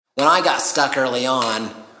When I got stuck early on,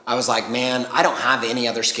 I was like, man, I don't have any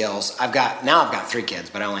other skills. I've got 3 kids,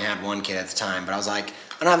 but I only had 1 kid at the time. But I was like,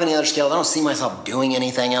 I don't have any other skills. I don't see myself doing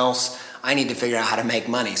anything else. I need to figure out how to make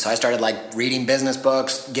money. So I started reading business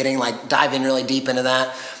books, diving really deep into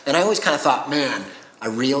that. And I always kind of thought, man, I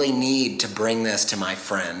really need to bring this to my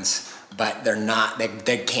friends. But they're not,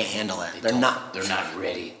 they can't handle it. They're not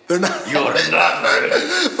ready. They're not. You're not ready.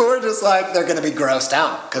 We're just they're going to be grossed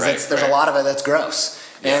out because there's a lot of it that's gross.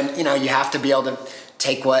 Yeah. And, you have to be able to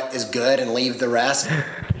take what is good and leave the rest. Here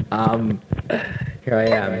I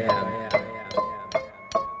am.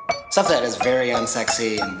 Stuff that is very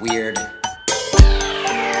unsexy and weird.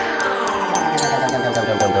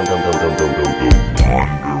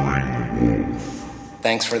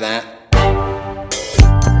 Thanks for that.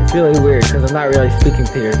 It's really weird because I'm not really speaking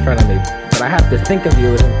to you in front of me, but I have to think of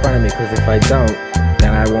you as in front of me because if I don't,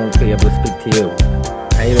 then I won't be able to speak to you.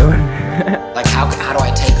 How you doing? How do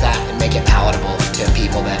I take that and make it palatable to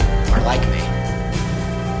people that are like me?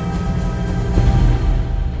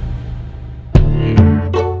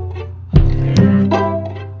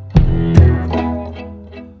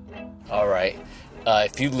 All right.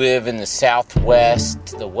 If you live in the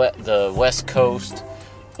Southwest, the West Coast,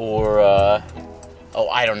 or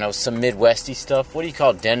I don't know, some Midwesty stuff. What do you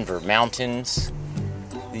call Denver? Mountains?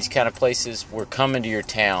 These kind of places. We're coming to your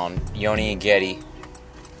town, Yoni and Getty.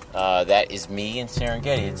 That is me and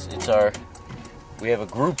Serengeti. We have a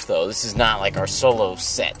group though. This is not like our solo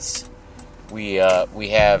sets. We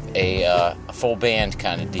have a full band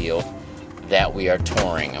kind of deal that we are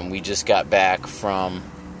touring, and we just got back from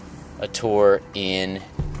a tour in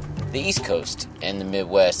the East Coast and the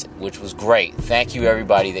Midwest, which was great. Thank you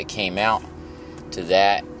everybody that came out to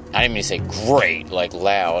that. I didn't mean to say great, like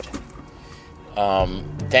loud.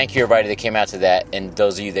 Thank you everybody that came out to that, and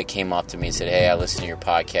those of you that came up to me and said, hey, I listened to your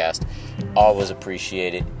podcast. Always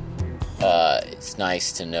appreciated. It's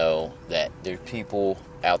nice to know that there are people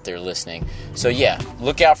out there listening. So yeah,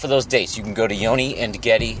 look out for those dates. You can go to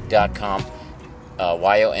yoniandgetty.com,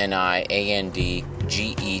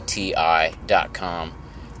 YONIANDGETI.com,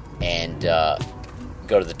 and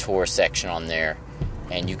go to the tour section on there,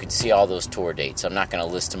 and you can see all those tour dates. I'm not going to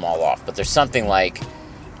list them all off, but there's something like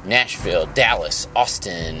Nashville, Dallas,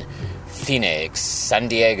 Austin, Phoenix, San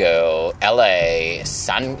Diego, LA,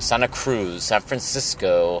 Santa Cruz, San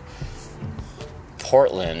Francisco,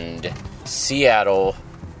 Portland, Seattle,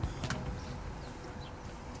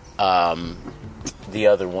 the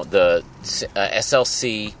other one, the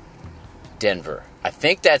SLC, Denver. I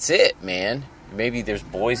think that's it, man. Maybe there's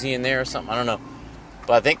Boise in there or something. I don't know.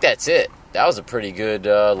 But I think that's it. That was a pretty good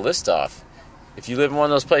list off. If you live in one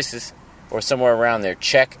of those places or somewhere around there,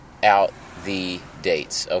 check out the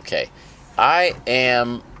dates. Okay. I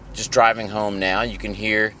am just driving home now. You can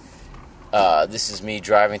hear this is me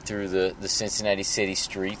driving through the Cincinnati city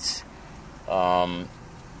streets.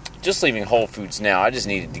 Just leaving Whole Foods now. I just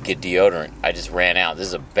needed to get deodorant. I just ran out. This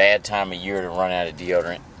is a bad time of year to run out of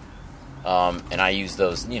deodorant. And I use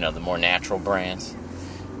those, the more natural brands.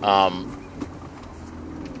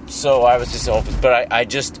 So I was just open. But I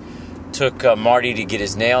just took Marty to get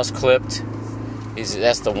his nails clipped.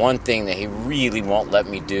 That's the one thing that he really won't let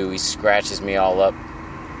me do. He scratches me all up.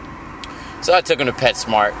 So I took him to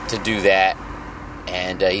PetSmart to do that.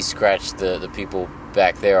 And he scratched the people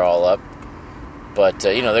back there all up. But,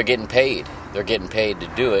 they're getting paid. They're getting paid to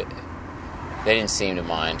do it. They didn't seem to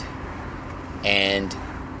mind. And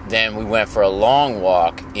then we went for a long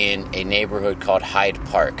walk in a neighborhood called Hyde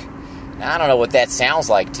Park. Now, I don't know what that sounds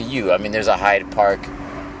like to you. I mean, there's a Hyde Park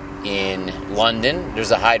in London.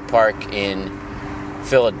 There's a Hyde Park in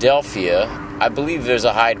Philadelphia. I believe there's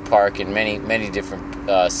a Hyde Park in many, many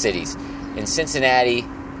different cities. In Cincinnati,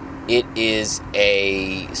 it is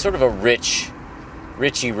a sort of a richy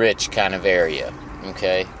rich kind of area,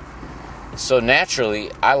 okay? So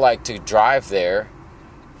naturally, I like to drive there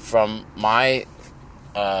from my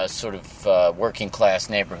sort of working class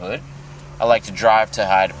neighborhood. I like to drive to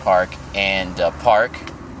Hyde Park and park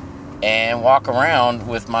and walk around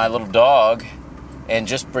with my little dog and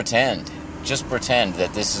just pretend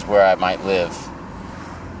that this is where I might live.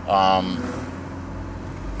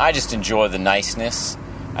 I just enjoy the niceness.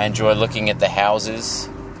 I enjoy looking at the houses.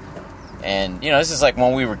 And, this is like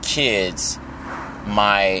when we were kids,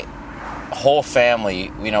 my whole family,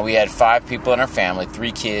 we had 5 people in our family,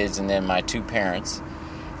 3 kids, and then my 2 parents.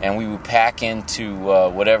 And we would pack into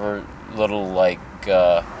whatever little,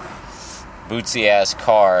 bootsy-ass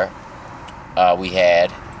car we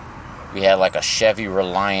had. We had, like, a Chevy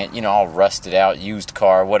Reliant, all rusted out, used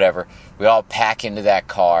car, whatever. We all pack into that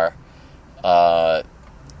car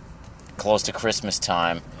close to Christmas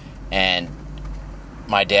time. And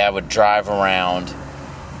my dad would drive around,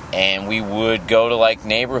 and we would go to like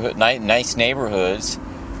nice neighborhoods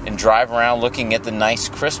and drive around looking at the nice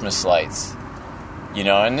Christmas lights. You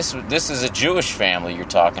know, and this is a Jewish family you're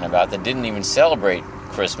talking about that didn't even celebrate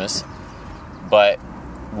Christmas, but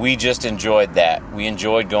we just enjoyed that. We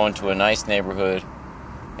enjoyed going to a nice neighborhood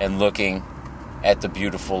and looking at the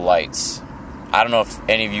beautiful lights. I don't know if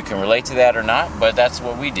any of you can relate to that or not, but that's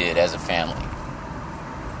what we did as a family.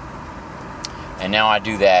 And now I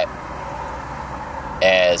do that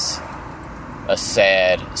as a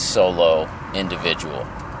sad solo individual.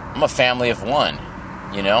 I'm a family of one,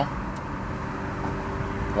 you know?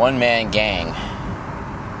 One man gang.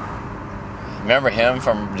 Remember him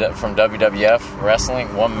from WWF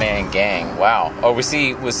wrestling? One man gang. Wow. Or was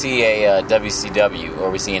he a WCW, or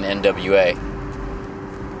was he an NWA?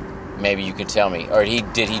 Maybe you can tell me. Or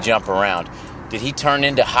did he jump around? Did he turn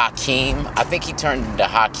into Hakeem? I think he turned into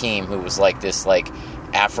Hakeem, who was like this like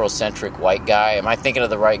Afrocentric white guy. Am I thinking of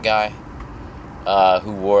the right guy?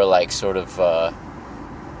 Who wore like sort of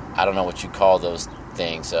I don't know what you call those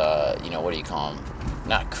things. What do you call them?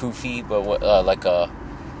 Not kufi, but what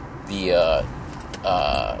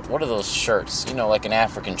what are those shirts? You know, like an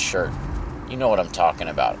African shirt. You know what I'm talking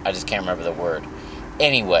about. I just can't remember the word.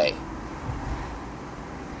 Anyway,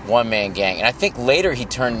 one man gang. And I think later he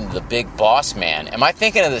turned into the Big Boss Man. Am I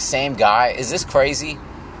thinking of the same guy? Is this crazy?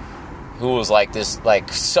 Who was like this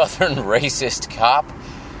like southern racist cop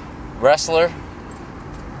wrestler?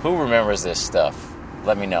 Who remembers this stuff?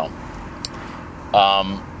 Let me know.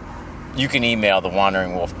 You can email the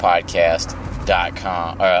Wandering Wolf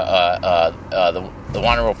Podcast.com, the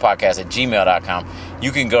Wandering Wolf Podcast at gmail.com.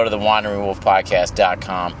 You can go to the Wandering Wolf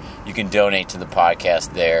Podcast.com. You can donate to the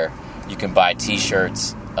podcast there. You can buy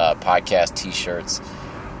t-shirts, podcast t-shirts,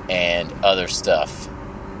 and other stuff.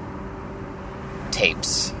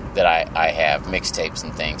 Tapes that I have, mixtapes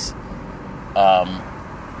and things.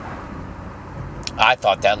 I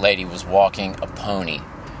thought that lady was walking a pony,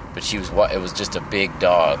 but it was just a big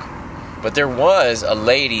dog. But there was a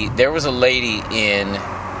lady in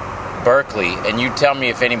Berkeley, and you tell me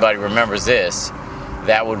if anybody remembers this,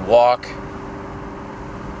 that would walk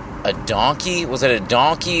a donkey. Was it a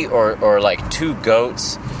donkey or like two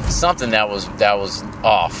goats? Something that was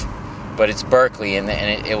off. But it's Berkeley, and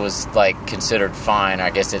it was like considered fine.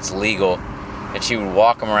 I guess it's legal. And she would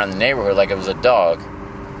walk them around the neighborhood like it was a dog.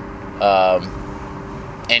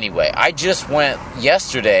 Anyway, I just went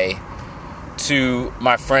yesterday to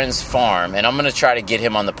my friend's farm, and I'm going to try to get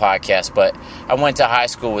him on the podcast, but I went to high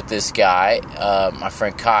school with this guy, my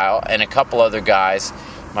friend Kyle, and a couple other guys,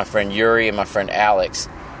 my friend Yuri and my friend Alex,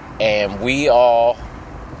 and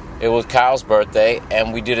it was Kyle's birthday,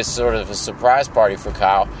 and we did a sort of a surprise party for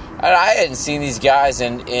Kyle. And I hadn't seen these guys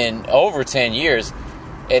in over 10 years,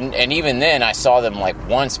 and even then I saw them like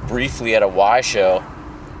once briefly at a Y show.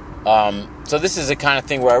 So this is the kind of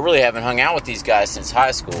thing where I really haven't hung out with these guys since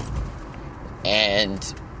high school.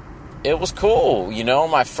 And it was cool, you know,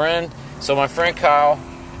 my friend Kyle,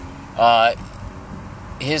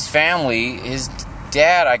 his family, his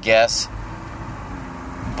dad, I guess,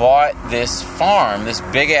 bought this farm, this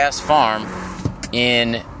big-ass farm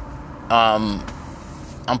in, I'm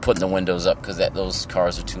putting the windows up because those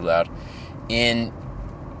cars are too loud, in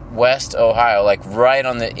West Ohio, like right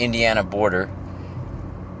on the Indiana border.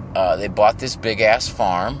 They bought this big-ass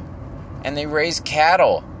farm, and they raised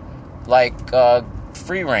cattle. Like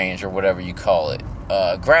free range or whatever you call it,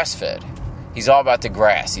 grass-fed. He's all about the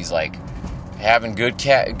grass. He's like, having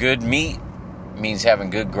good meat means having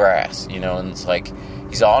good grass, you know. And it's like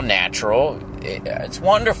he's all natural. It's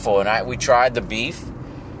wonderful. And we tried the beef,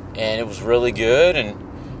 and it was really good. And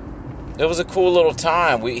it was a cool little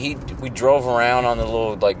time. We drove around on the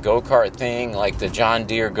little like go-kart thing, like the John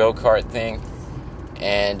Deere go-kart thing,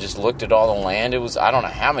 and just looked at all the land. It was, I don't know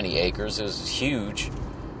how many acres. It was huge.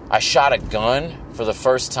 I shot a gun for the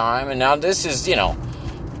first time, and now this is, you know,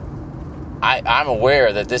 I'm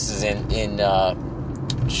aware that this is in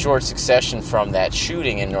short succession from that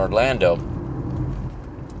shooting in Orlando,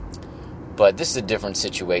 but this is a different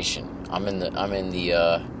situation. I'm in the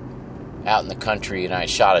out in the country, and I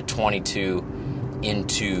shot a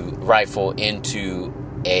 .22 rifle into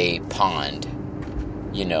a pond.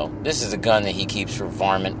 You know, this is a gun that he keeps for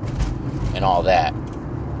varmint and all that.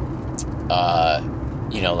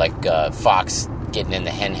 You know, like Fox getting in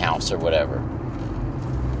the hen house or whatever.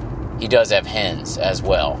 He does have hens as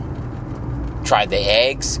well. Tried the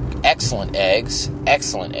eggs. Excellent eggs.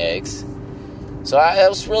 So it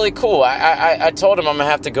was really cool. I told him I'm going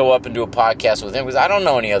to have to go up and do a podcast with him because I don't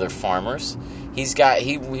know any other farmers.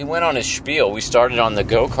 He went on his spiel. We started on the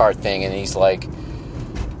go-kart thing, and he's like,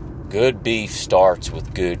 good beef starts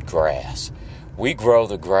with good grass. We grow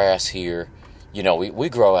the grass here. You know, we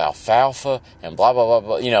grow alfalfa and blah, blah, blah,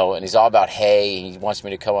 blah, you know, and he's all about hay. He wants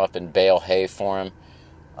me to come up and bale hay for him,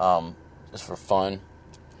 just for fun.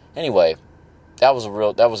 Anyway, that was a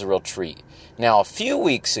real treat. Now, a few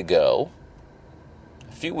weeks ago,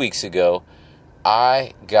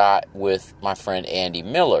 I got with my friend Andy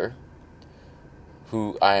Miller,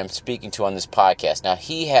 who I am speaking to on this podcast. Now,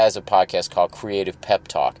 he has a podcast called Creative Pep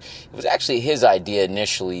Talk. It was actually his idea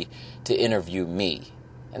initially to interview me.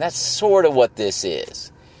 And that's sort of what this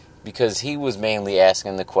is. Because he was mainly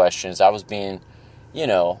asking the questions. I was being, you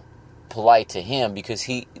know, polite to him because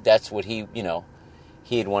that's what he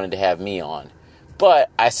had wanted to have me on. But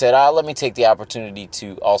I said, let me take the opportunity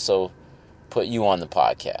to also put you on the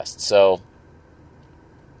podcast. So,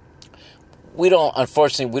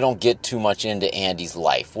 unfortunately, we don't get too much into Andy's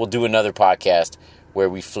life. We'll do another podcast where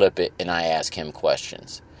we flip it and I ask him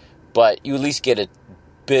questions. But you at least get a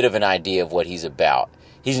bit of an idea of what he's about.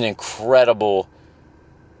 He's an incredible,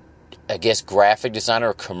 I guess, graphic designer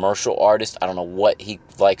or commercial artist. I don't know what he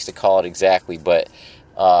likes to call it exactly, but,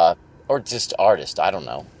 or just artist. I don't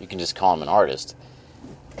know. You can just call him an artist.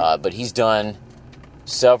 But he's done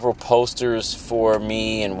several posters for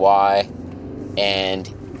me and why, and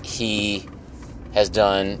he has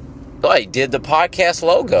done, he did the podcast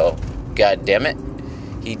logo. God damn it.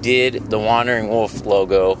 He did the Wandering Wolf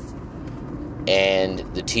logo and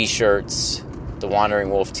the t-shirts, the Wandering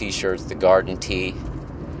Wolf t-shirts, the garden tee.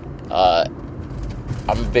 I'm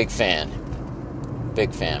a big fan.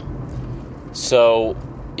 So,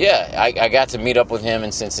 yeah, I got to meet up with him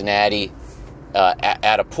in Cincinnati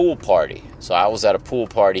at a pool party. So I was at a pool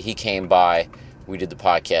party. He came by. We did the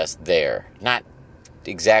podcast there. Not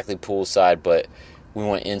exactly poolside, but we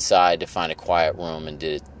went inside to find a quiet room and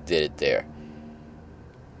did it there.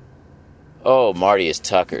 Oh, Marty is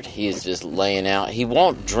tuckered. He is just laying out. He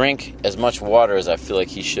won't drink as much water as I feel like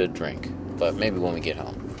he should drink, but maybe when we get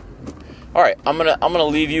home. All right, I'm gonna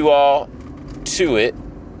leave you all to it,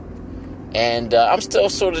 and I'm still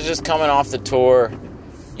sort of just coming off the tour,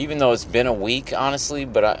 even though it's been a week, honestly,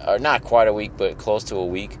 or not quite a week, but close to a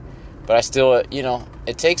week. But I still,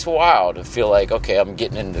 it takes a while to feel like, okay, I'm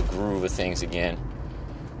getting into the groove of things again.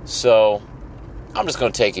 So I'm just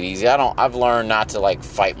going to take it easy. I've learned not to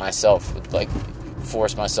fight myself,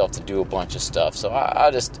 force myself to do a bunch of stuff. So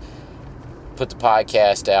I'll just put the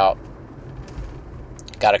podcast out.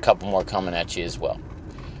 Got a couple more coming at you as well.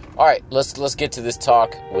 All right, let's get to this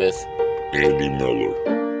talk with Andy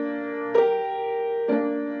Miller.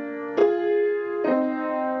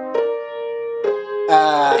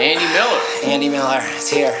 Andy Miller is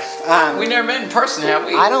here. We never met in person, have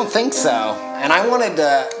we? I don't think so. And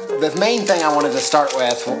the main thing I wanted to start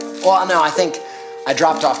with, I think I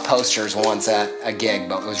dropped off posters once at a gig,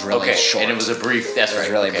 but it was really short. And it was a brief, that's right. It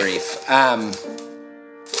was really brief. I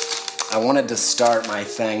wanted to start my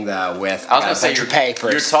thing, though, with I was going to say,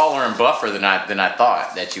 papers. You're taller and buffer than I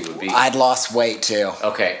thought that you would be. I'd lost weight, too.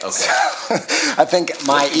 Okay. I think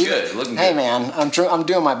looking good. Hey, man, I'm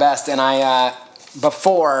doing my best, and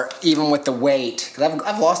before, even with the weight, because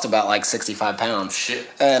I've lost about 65 pounds. Shit.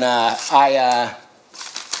 And I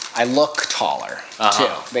look taller,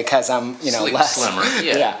 too, because I'm, less. Slimmer.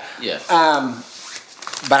 Yeah.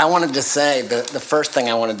 But I wanted to say, the first thing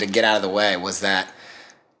I wanted to get out of the way was that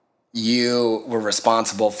you were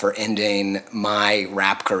responsible for ending my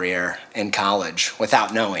rap career in college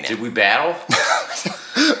without knowing it. Did we battle?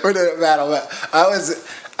 We didn't battle, but I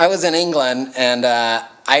was in England, and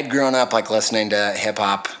I'd grown up listening to hip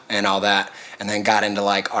hop and all that, and then got into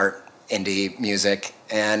art, indie music,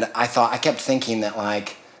 and I kept thinking that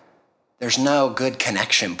there's no good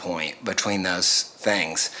connection point between those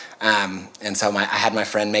things, and so I had my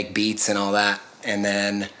friend make beats and all that, and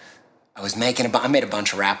then I made a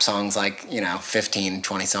bunch of rap songs, 15,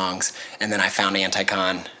 20 songs, and then I found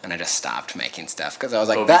Anti-Con, and I just stopped making stuff, because I was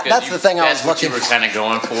that's the thing I was looking for. That's what you were kind of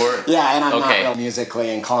going for? Yeah, and I'm not real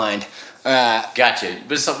musically inclined. Gotcha.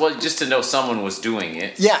 But just to know someone was doing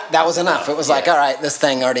it. Yeah, that was enough. It was all right, this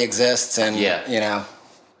thing already exists, and,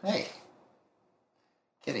 hey,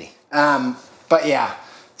 kitty. But yeah,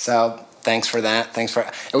 so thanks for that.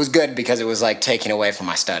 It was good because it was taking away from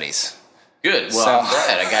my studies. Good. Well, I'm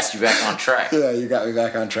glad I got you back on track. Yeah, you got me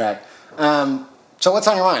back on track. So what's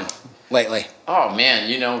on your mind lately? Oh, man,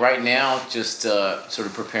 right now, just sort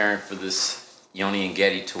of preparing for this Yoni and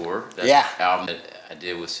Getty tour. That album that I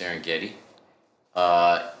did with Serengeti.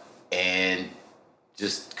 And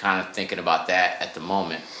just kind of thinking about that at the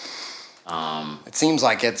moment. It seems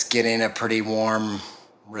like it's getting a pretty warm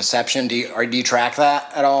reception. Do you track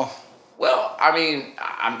that at all? Well, I mean,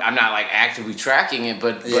 I'm not like actively tracking it,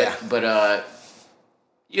 but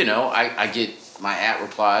you know, I get my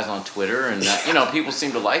 @replies on Twitter, and you know, people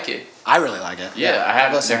seem to like it. I really like it. Yeah, I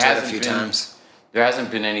have listened to it a few times. There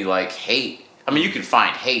hasn't been any like hate. I mean, you can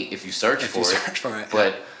find hate if you search for it.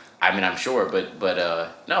 But I mean, I'm sure. But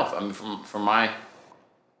no. I mean, from my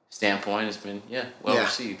standpoint, it's been well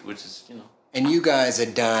received, which is, you know. And you guys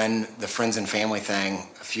had done the Friends and Family thing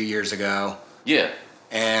a few years ago. Yeah.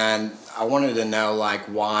 And I wanted to know like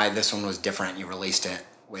why this one was different. You released it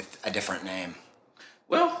with a different name.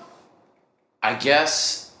 Well, I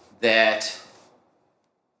guess that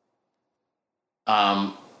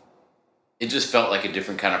it just felt like a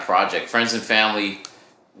different kind of project. Friends and Family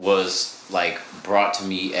was like brought to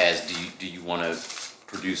me as do you want to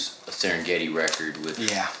produce a Serengeti record with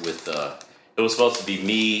it was supposed to be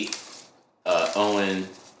me, Owen,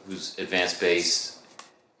 who's advanced bass,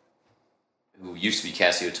 who used to be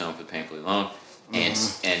Cassio Tone for Painfully Alone, and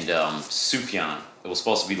Sufjan. It was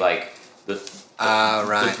supposed to be like the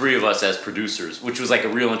three of us as producers, which was like a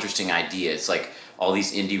real interesting idea. It's like all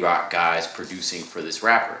these indie rock guys producing for this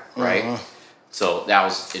rapper, right? So that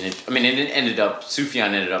was, it ended up,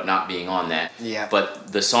 Sufjan ended up not being on that. Yeah.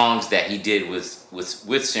 But the songs that he did with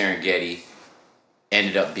Serengeti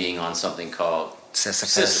ended up being on something called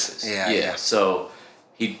Sisyphus. Yeah. So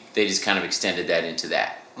they just kind of extended that into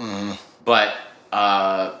that. But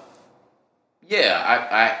I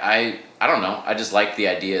don't know. I just liked the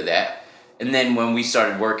idea of that. And then when we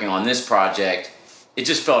started working on this project, it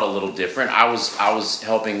just felt a little different. I was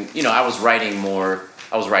helping, you know, I was writing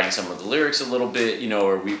some of the lyrics a little bit, you know,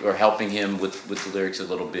 or helping him with the lyrics a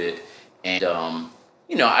little bit. And,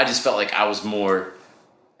 you know, I just felt like I was more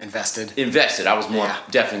invested. I was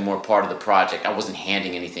definitely more part of the project. I wasn't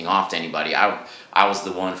handing anything off to anybody. I was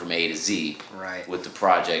the one from A to Z with the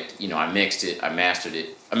project. You know, I mixed it, I mastered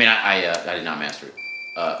it. I mean, I did not master it,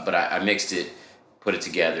 but I mixed it, put it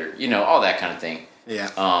together, you know, all that kind of thing. Yeah.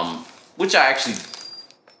 Which I actually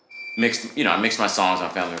mixed, you know, I mixed my songs on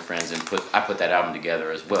Family and Friends, and I put that album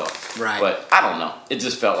together as well. Right. But I don't know. It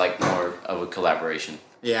just felt like more of a collaboration.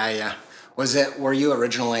 Yeah. Were you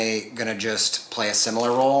originally gonna just play a similar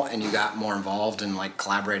role and you got more involved and like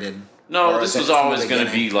collaborated? No, this was always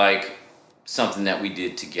gonna be like something that we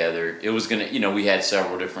did together. It was gonna, you know, we had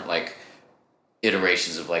several different like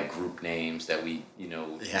iterations of like group names that we, you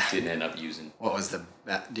know, didn't end up using. What was do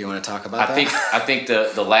you want to talk about that? I think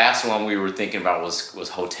the last one we were thinking about was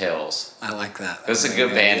Hotels. I like that. That's a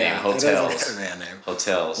good band name, Hotels. It is a good band name.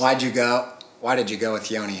 Hotels. Why did you go with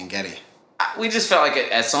Yoni and Getty? We just felt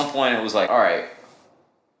like at some point it was like, all right,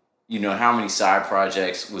 you know, how many side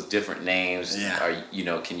projects with different names are, you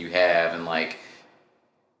know, can you have? And like,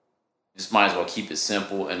 just might as well keep it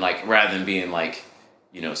simple. And like, rather than being like,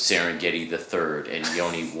 you know, Serengeti the Third and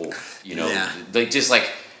Yoni Wolf, you know, like just like,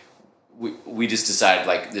 we just decided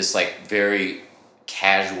like this like very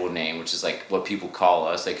casual name, which is like what people call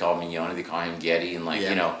us. They call me Yoni, they call him Getty, and like,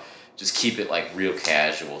 you know, just keep it like real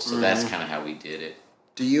casual. So that's kind of how we did it.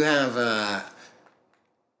 Do you have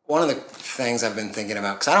one of the things I've been thinking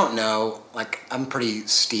about, because I don't know, like I'm pretty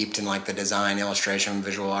steeped in like the design, illustration,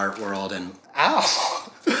 visual art world, and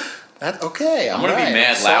that's okay. I'm gonna be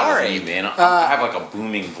mad loud for you, man. I have like a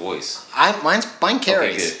booming voice. Mine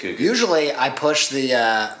carries. Okay, good. Usually I push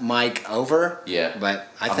the mic over. Yeah. But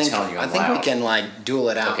I think loud. we can like duel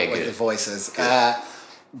it out with the voices. I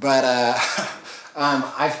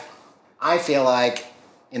feel like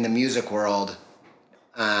in the music world,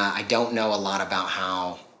 I don't know a lot about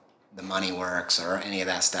how the money works or any of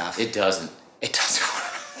that stuff. It doesn't work.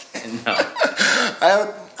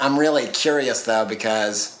 No. I'm really curious though,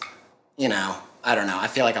 because, you know, I don't know. I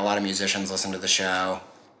feel like a lot of musicians listen to the show.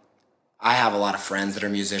 I have a lot of friends that are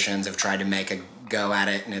musicians, have tried to make a go at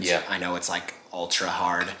it, and I know it's like ultra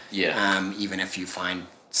hard. Yeah. Even if you find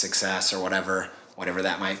success or whatever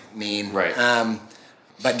that might mean. Right.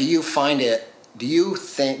 But do you find it? Do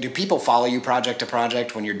people follow you project to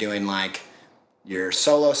project when you're doing like your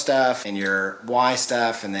solo stuff and your Y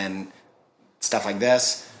stuff and then stuff like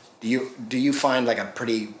this? Do you find like a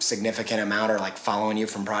pretty significant amount are like following you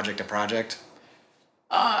from project to project?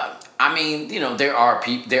 I mean, you know, there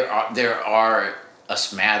are a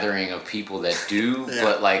smattering of people that do,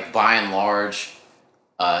 but like by and large,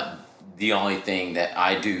 the only thing that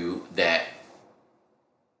I do that,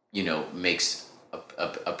 you know, makes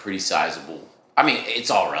a pretty sizable. I mean, it's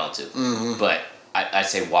all relative, but I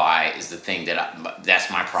say Y is the thing that's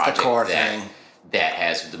my project. The core thing that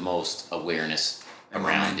has the most awareness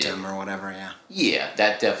around it, or whatever. Yeah,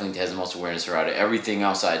 that definitely has the most awareness around it. Everything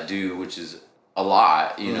else I do, which is a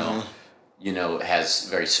lot, you know, has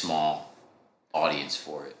very small audience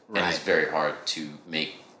for it, and it's Right. very hard to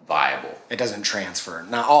make viable. It doesn't transfer.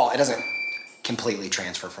 It doesn't completely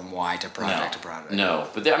transfer from Y to project to project. No,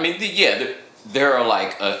 but there are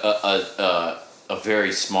like a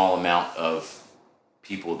very small amount of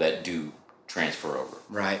people that do transfer over.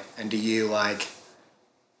 Right. And do you like,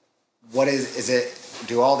 what is it,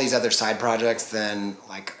 do all these other side projects then,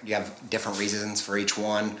 like, do you have different reasons for each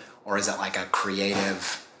one? Or is it like a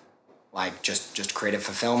creative, like just creative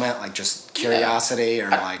fulfillment, like just curiosity or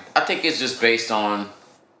like? I think it's just based on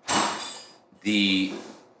the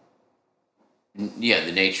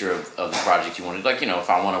nature of the project you wanted. Like, if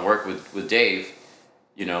I want to work with Dave,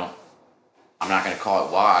 I'm not going to call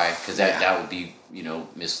it Y because that would be,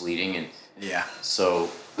 misleading. And Yeah. so,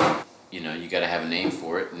 you got to have a name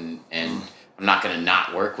for it. And I'm not going to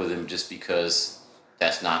not work with him just because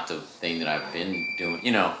that's not the thing that I've been doing,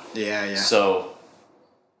 Yeah. So,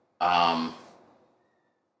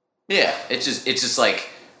 it's just like,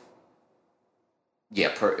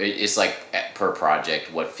 it's like per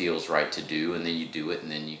project what feels right to do, and then you do it,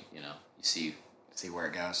 and then you see where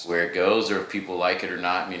it goes. where it goes, or if people like it or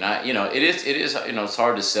not. I mean, it is it's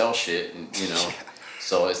hard to sell shit, and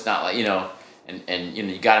so it's not like and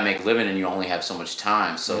you got to make a living, and you only have so much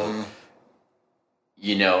time, so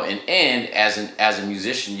and as a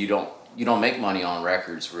musician, you don't make money on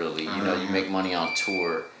records really. You make money on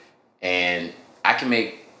tour, and I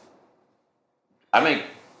make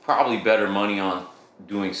probably better money on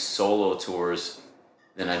doing solo tours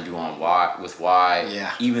than I do on with Y.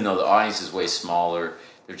 Yeah. Even though the audience is way smaller,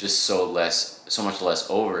 there's just so much less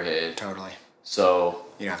overhead. Totally. So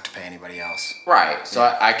You don't have to pay anybody else. right. So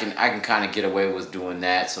I can kind of get away with doing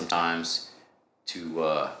that sometimes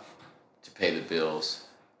to pay the bills.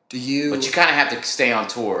 Do you? But you kind of have to stay on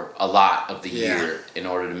tour a lot of the Yeah. year in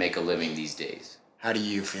order to make a living these days. How do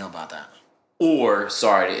you feel about that? Or,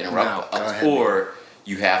 sorry to interrupt, No, go ahead, or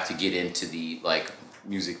you have to get into the like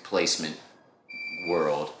music placement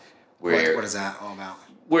world where What is that all about?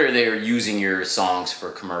 where they're using your songs for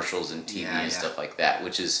commercials and TV Yeah, and yeah. stuff like that,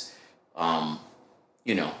 which is,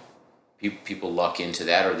 people luck into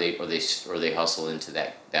that, or they hustle into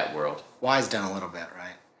that world. Y's done a little bit,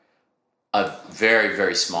 right? A very,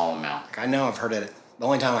 very small amount. Like, I know I've heard it. The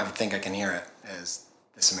only time I think I can hear it is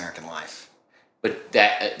This American Life. But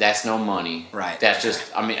that's no money. Right, That's okay.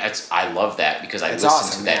 just. I mean, I love that because I It's listen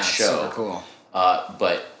awesome. to that Yeah, it's show. super cool.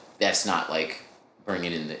 But that's not like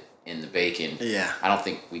bringing in the bacon. Yeah. I don't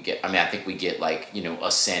think we get. I mean, I think we get like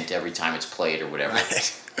a cent every time it's played or whatever.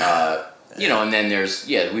 Right. And then there's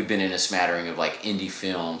we've been in a smattering of like indie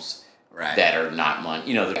films Right. that are not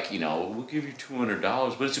money. They're like we'll give you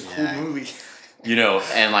 $200, but it's a cool Yeah. movie.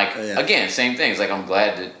 And like Yeah. again, same things. Like I'm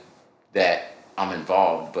glad that I'm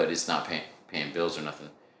involved, but it's not paying bills or nothing.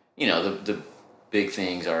 The big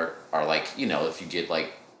things are like if you get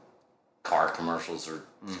like car commercials or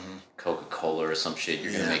Coca-Cola or some shit,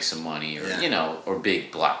 you're gonna Yeah. make some money, or Yeah. or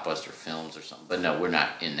big blockbuster films or something. But no, we're not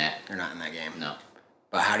in that. You're not in that game. No.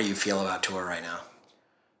 But how do you feel about tour right now?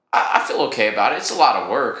 I feel okay about it. It's a lot of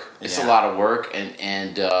work. It's a Yeah. lot of work,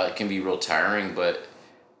 and it can be real tiring. But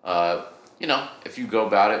if you go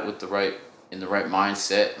about it with the right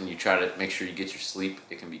mindset, and you try to make sure you get your sleep,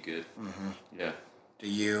 it can be good. Yeah, Do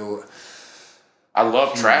you? I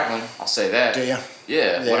love traveling. I'll say that. Do you?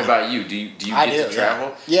 Yeah. Yeah. What about you? Do you I get do. to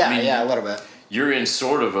travel? Yeah. I mean, Yeah. A little bit. You're in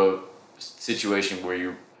sort of a situation where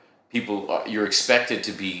you're expected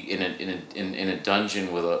to be in a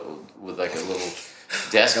dungeon with like a little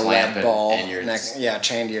desk A lamp lamp ball. and you're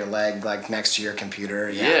chained to your leg, like next to your computer.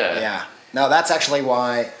 Yeah. Yeah. No, that's actually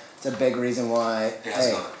why. It's a big reason why.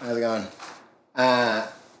 Hey, how's it going?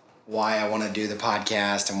 Why I want to do the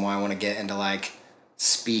podcast and why I want to get into like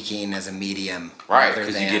speaking as a medium. right,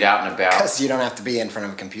 because you get out and about. Because you don't have to be in front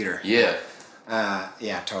of a computer. Yeah.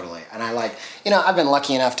 Yeah, totally. And I like, I've been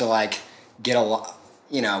lucky enough to like get a lot,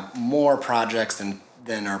 more projects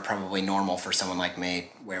than are probably normal for someone like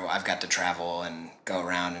me, where I've got to travel and go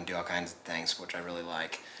around and do all kinds of things, which I really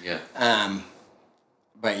like. Yeah.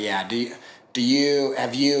 But yeah,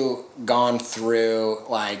 have you gone through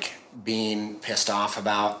like being pissed off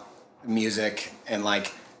about music and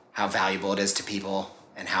like how valuable it is to people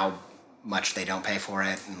and how much they don't pay for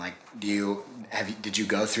it, and like did you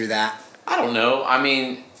go through that? I don't know. I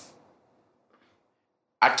mean,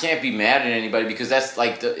 I can't be mad at anybody because that's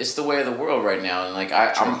like it's the way of the world right now, and like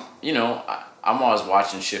I'm always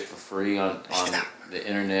watching shit for free on the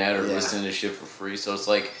internet or Yeah. listening to shit for free. So it's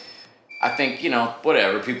like, I think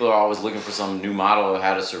whatever. People are always looking for some new model of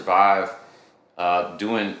how to survive,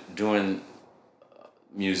 doing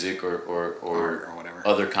music or Or whatever.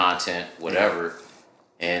 other content, whatever.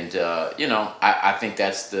 And I think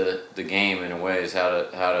that's the game in a way, is how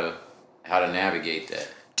to navigate that.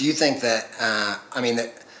 Do you think that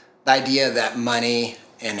the idea that money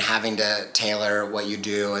and having to tailor what you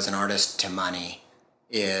do as an artist to money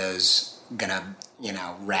is gonna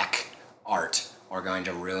wreck art or going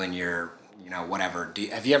to ruin your whatever?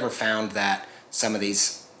 Have you ever found that some of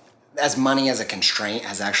these, as money as a constraint,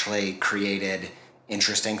 has actually created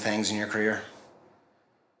interesting things in your career?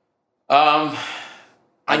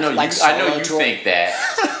 I know you think that.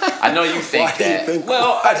 I know you think that.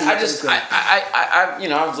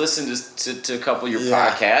 I've listened to a couple of your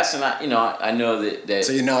podcasts, and I know that.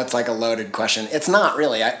 So it's like a loaded question. It's not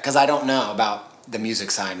really, because I don't know about the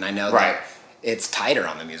music side, and I know that it's tighter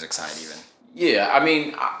on the music side even. Yeah, I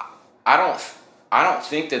mean, I don't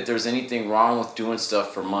think that there's anything wrong with doing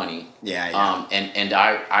stuff for money. Yeah. And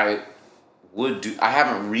I would do. I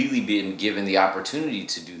haven't really been given the opportunity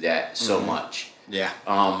to do that so much. Yeah.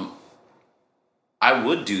 I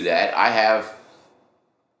would do that. I have,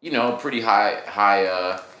 a pretty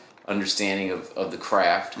high understanding of the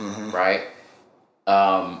craft, right?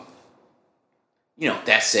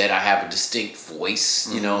 That said, I have a distinct voice,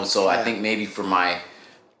 so I think maybe for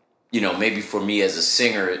maybe for me as a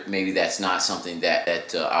singer, maybe that's not something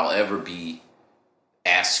that I'll ever be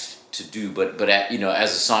asked to do. But as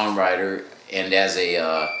a songwriter and as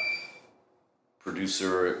a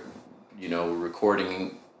producer,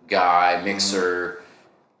 recording guy, mixer,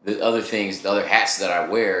 the other hats that I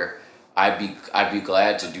wear, I'd be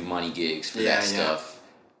glad to do money gigs for that stuff.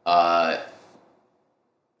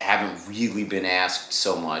 Haven't really been asked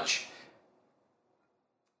so much.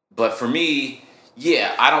 But for me,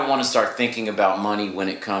 I don't want to start thinking about money when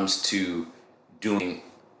it comes to doing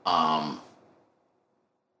the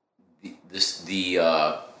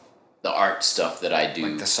art stuff that I do,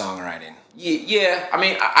 like the songwriting. Yeah. I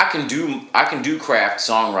mean, I can do craft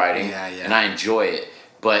songwriting, and I enjoy it.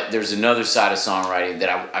 But there's another side of songwriting that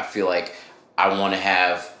I feel like I want to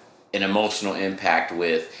have an emotional impact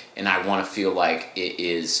with, and I want to feel like it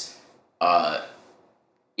is, as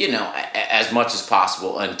much as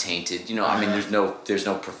possible untainted. I mean, there's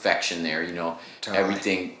no perfection there. Totally.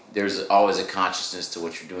 Everything, there's always a consciousness to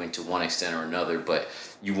what you're doing to one extent or another, but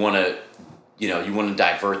you want to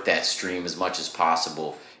divert that stream as much as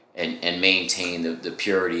possible and maintain the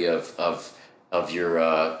purity of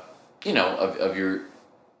your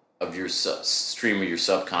stream of your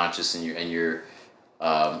subconscious and your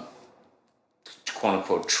quote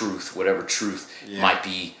unquote truth, whatever truth might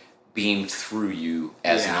be beamed through you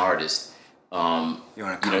as an artist. You want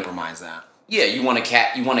to compromise that. Yeah, you want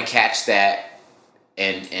to catch that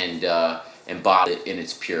and embody it in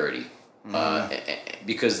its purity,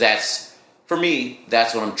 because that's, for me,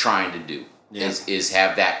 that's what I'm trying to do. Is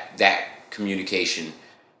have that communication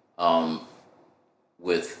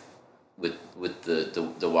with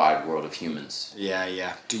the wide world of humans.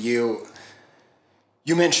 Yeah. Do you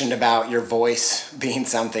mentioned about your voice being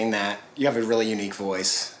something that you have a really unique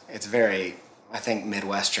voice. It's very, I think,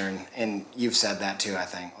 Midwestern, and you've said that too. I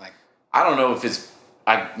think, like, I don't know if it's,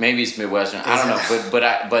 maybe it's Midwestern. I don't know,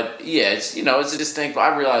 but yeah, it's it's a distinct.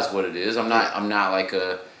 I realize what it is. I'm not like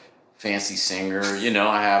a fancy singer.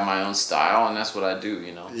 I have my own style, and that's what I do.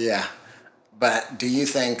 Yeah, but do you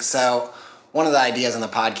think so? One of the ideas on the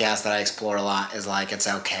podcast that I explore a lot is like it's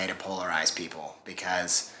okay to polarize people,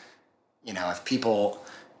 because if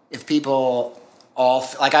people all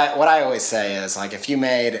what I always say is, like, if you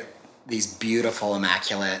made these beautiful,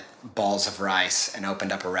 immaculate balls of rice and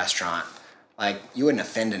opened up a restaurant, like, you wouldn't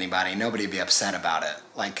offend anybody. Nobody would be upset about it.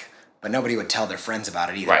 Like, but nobody would tell their friends about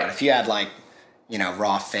it either. Right. But if you had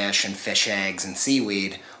raw fish and fish eggs and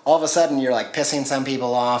seaweed, all of a sudden you're like pissing some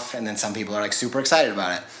people off, and then some people are like super excited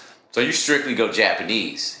about it. So you strictly go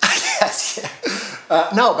Japanese? Yes. Yeah.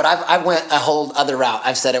 No, but I went a whole other route.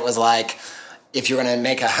 I've said it was like, if you're going to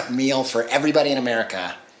make a meal for everybody in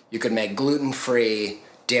America, you could make gluten-free,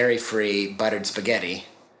 dairy-free buttered spaghetti,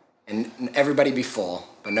 and everybody be full,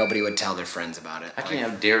 but nobody would tell their friends about it. I can't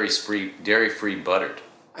have dairy-free buttered.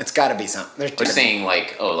 It's got to be something. They're saying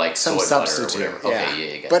like some soy substitute. Butter or whatever.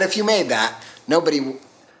 Okay, yeah. But if you made that,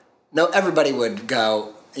 everybody would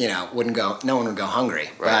go. Wouldn't go. No one would go hungry.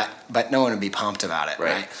 Right. But no one would be pumped about it.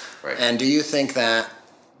 Right. And do you think that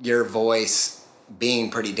your voice, being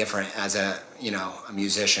pretty different as a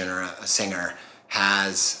musician or a singer,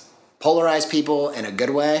 has polarized people in a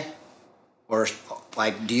good way, or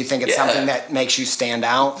like, do you think it's something that makes you stand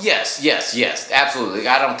out? Yes, absolutely.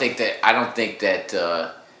 I don't think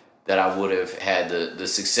that that I would have had the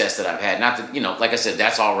success that I've had. Not that like I said,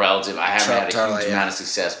 that's all relative. I haven't had a huge amount of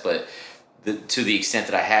success, but to the extent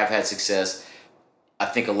that I have had success, I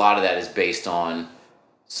think a lot of that is based on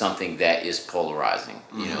something that is polarizing.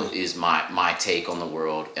 You know, is my take on the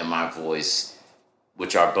world and my voice,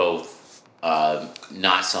 which are both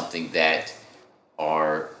not something that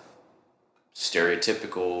are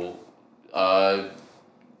stereotypical.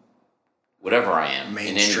 Whatever I am,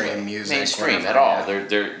 Mainstream in any way. music, mainstream whatever, at all.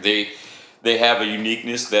 yeah. They have a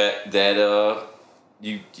uniqueness that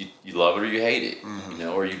you love it or you hate it, you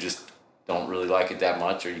know, or you just don't really like it that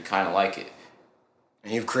much, or you kind of like it.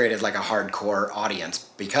 And you've created like a hardcore audience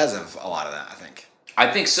because of a lot of that, I think.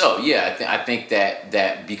 I think so. Yeah, I think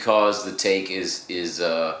that because the take is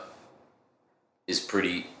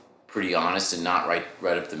pretty honest and not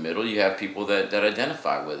right up the middle, you have people that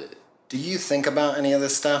identify with it. Do you think about any of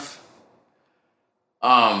this stuff?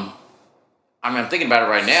 I mean, I'm thinking about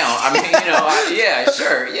it right now. I mean, you know, yeah,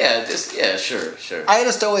 sure, yeah, sure. I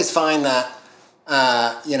just always find that,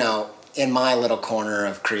 you know, in my little corner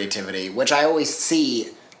of creativity, which I always see,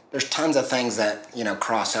 there's tons of things that, you know,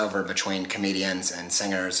 cross over between comedians and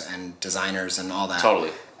singers and designers and all that.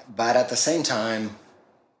 Totally. But at the same time,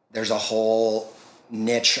 there's a whole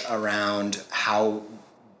niche around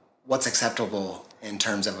what's acceptable in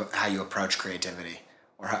terms of how you approach creativity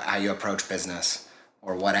or how you approach business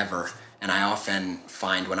or whatever. And I often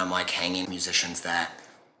find when I'm like hanging musicians that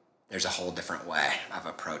there's a whole different way of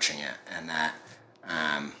approaching it, and that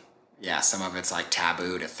some of it's like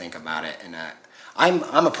taboo to think about it. And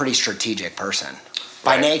I'm a pretty strategic person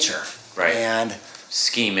by nature, right? And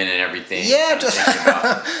scheming and everything. Yeah, just thinking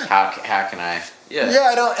about how can I. Yeah.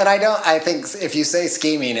 Yeah, I think if you say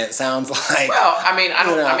scheming, it sounds like. Well, I mean, I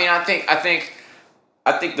don't. You know. I mean,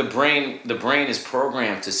 I think the brain is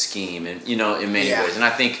programmed to scheme, and you know, in many ways. And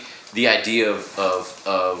I think the idea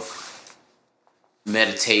of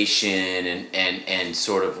meditation and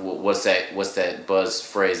sort of what's that buzz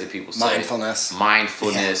phrase that people say?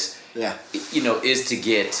 Mindfulness. Yeah. You know, is to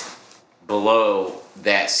get below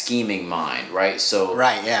that scheming mind, right? So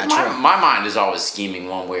right, yeah, true. My mind is always scheming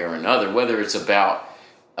one way or another, whether it's about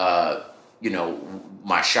you know,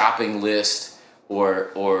 my shopping list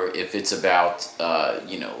or if it's about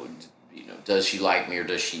you know, does she like me or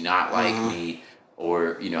does she not like me,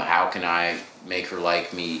 or you know, how can I make her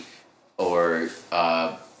like me, or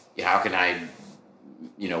how can I,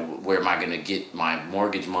 you know, where am I going to get my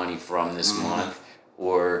mortgage money from this month,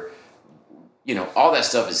 or you know, all that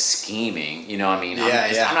stuff is scheming. You know what I mean?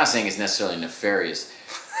 I'm not saying it's necessarily nefarious,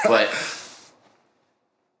 but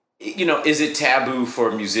you know, is it taboo for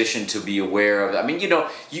a musician to be aware of? I mean, you know,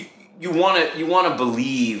 you want to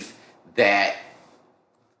believe that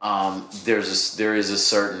there is a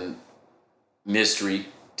certain mystery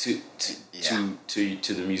to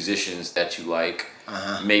the musicians that you like,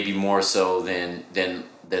 maybe more so than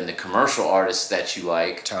the commercial artists that you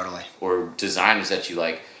like, totally, or designers that you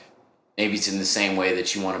like. Maybe it's in the same way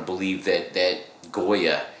that you want to believe that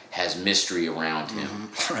Goya has mystery around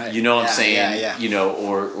him. Right. You know what I'm saying? Yeah. You know,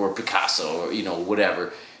 or Picasso, or you know,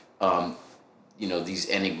 whatever. You know, these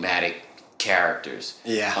enigmatic characters.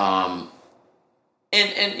 Yeah.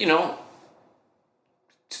 And you know,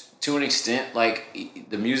 to an extent, like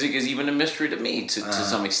the music is even a mystery to me to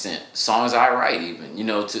some extent. Songs I write, even, you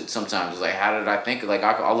know, sometimes it's like, how did I think? Like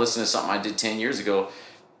I'll listen to something I did 10 years ago.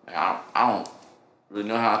 I don't really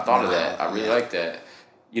know how I thought of that. I really like that,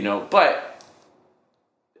 you know. But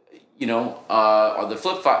you know, on the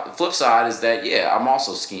flip side is that I'm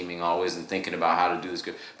also scheming always and thinking about how to do this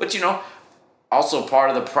good. But you know, also part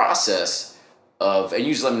of the process of, and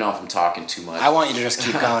you just let me know if I'm talking too much. I want you to just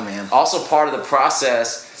keep going, man. Also part of the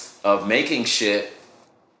process of making shit,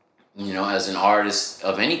 you know, as an artist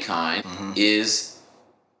of any kind, is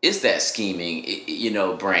that scheming, you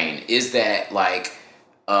know, brain. Is that like,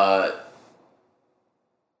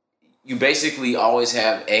 you basically always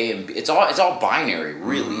have A and B. It's all binary,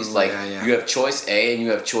 really. It's like you have choice A and you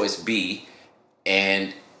have choice B,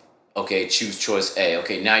 and okay, choose choice A.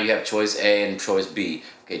 Okay, now you have choice A and choice B.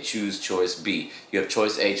 Okay, choose choice B. You have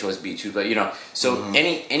choice A, choice B, choose B. You know, so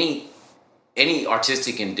any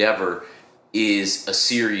artistic endeavor is a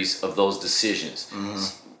series of those decisions.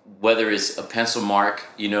 Whether it's a pencil mark,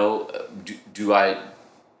 you know, do I,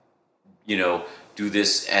 you know, do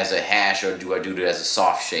this as a hash, or do I do it as a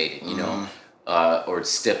soft shading, you know, or it's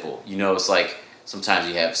stipple. You know, it's like sometimes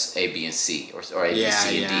you have A, B, and C, or A, B,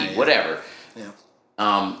 C, and D, whatever. Yeah.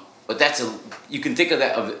 But you can think of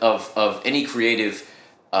that of any creative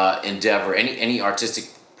endeavor, any artistic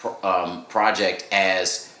project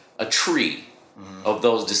as a tree of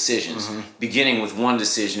those decisions, beginning with one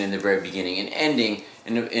decision in the very beginning and ending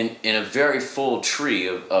in a very full tree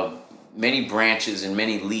of many branches and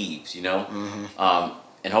many leaves, you know,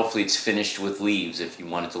 and hopefully it's finished with leaves if you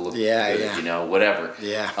want it to look good, you know, whatever.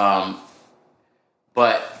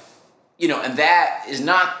 but and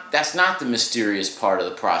that's not the mysterious part of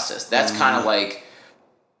the process. That's kind of like,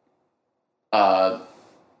 but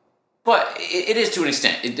it is to an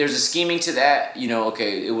extent. There's a scheming to that.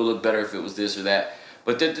 Okay, it would look better if it was this or that.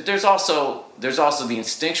 But there's also the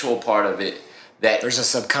instinctual part of it. That there's a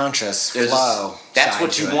subconscious flow. That's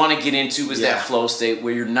what you want to get into, is that flow state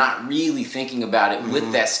where you're not really thinking about it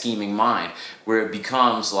with that scheming mind, where it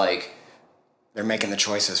becomes like they're making the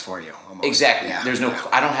choices for you. Almost. Exactly. Yeah.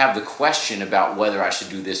 I don't have the question about whether I should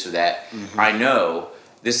do this or that. I know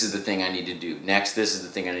this is the thing I need to do. Next, this is the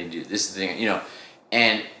thing I need to do. This is the thing,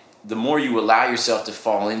 And the more you allow yourself to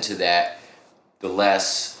fall into that, the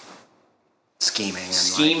less scheming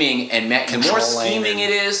and the more scheming it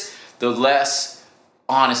is, the less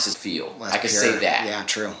honest it feel. I could say that. Yeah,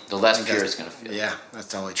 true. The less pure it's going to feel. Yeah, that's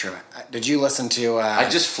totally true. Did you listen to... I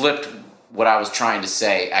just flipped what I was trying to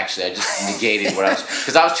say. Actually, I just negated what I was...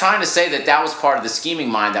 Because I was trying to say that was part of the scheming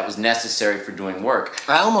mind that was necessary for doing work.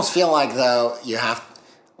 I almost feel like, though, you have...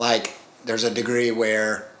 Like, there's a degree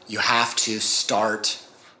where you have to start...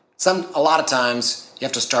 A lot of times, you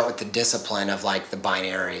have to start with the discipline of, like, the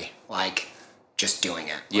binary, like, just doing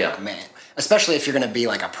it. Yeah. Man. Especially if you're going to be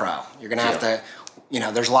like a pro. You're going to have to,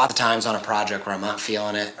 there's lots of times on a project where I'm not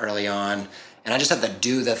feeling it early on, and I just have to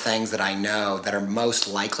do the things that I know that are most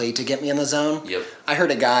likely to get me in the zone. Yep. I heard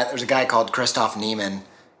there's a guy called Christoph Niemann.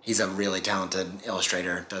 He's a really talented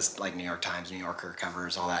illustrator, does like New York Times, New Yorker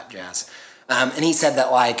covers, all that jazz. And he said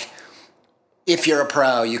that, like, if you're a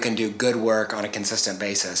pro, you can do good work on a consistent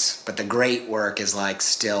basis, but the great work is, like,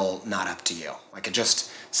 still not up to you. Like, it just...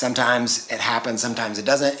 Sometimes it happens, sometimes it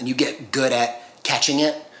doesn't, and you get good at catching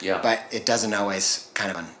it, but it doesn't always kind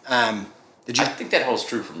of... I think that holds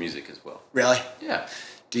true for music as well. Really? Yeah.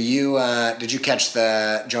 Did you catch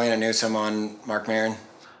the Joanna Newsom on Marc Maron?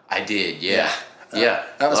 I did, yeah. Yeah.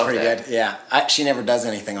 That was pretty good, yeah. She never does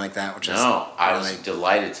anything like that, which is... No, I was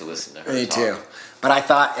delighted to listen to her. Me too. But I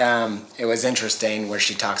thought it was interesting where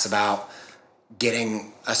she talks about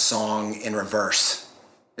getting a song in reverse.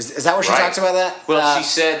 Is that where she talks about that? Well, she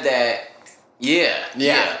said that,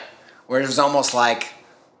 yeah. Where it was almost like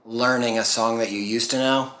learning a song that you used to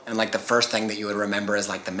know, and like the first thing that you would remember is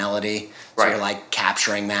like the melody. So you're like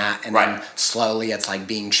capturing that, and then slowly it's like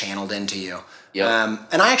being channeled into you. Yep.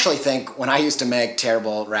 And I actually think when I used to make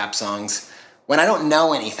terrible rap songs, when I don't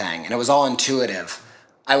know anything and it was all intuitive,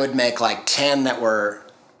 I would make like 10 that were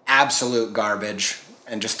absolute garbage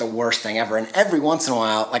and just the worst thing ever. And every once in a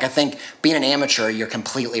while, like, I think being an amateur, you're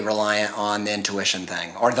completely reliant on the intuition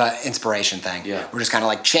thing or the inspiration thing. Yeah. We're just kind of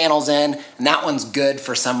like channels in, and that one's good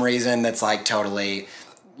for some reason that's like totally,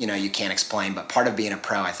 you can't explain. But part of being a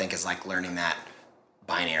pro, I think, is like learning that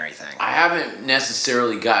binary thing. I haven't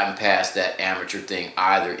necessarily gotten past that amateur thing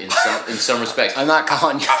either in some respects. I'm not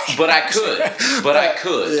calling you. But I could.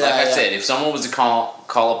 Yeah, like I said, if someone was to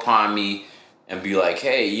call upon me and be like,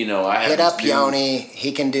 hey, I have hit up Yoni.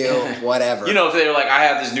 He can do whatever. If they were like, I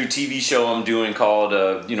have this new TV show I'm doing called,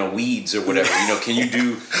 Weeds or whatever. Can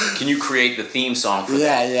you create the theme song for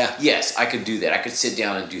that? Yeah. Yes, I could do that. I could sit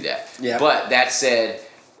down and do that. Yeah. But that said,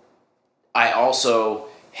 I also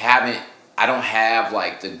I don't have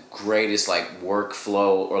like the greatest like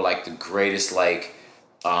workflow or like the greatest like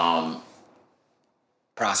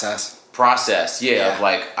process. Yeah. Of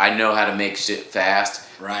like, I know how to make shit fast.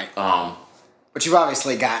 Right. But you've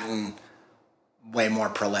obviously gotten way more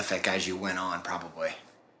prolific as you went on, probably.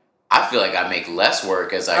 I feel like I make less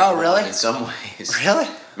work as I go on in some ways. Really?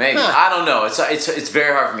 Maybe. Huh. I don't know. It's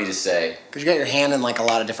very hard for me to say. Because you got your hand in like a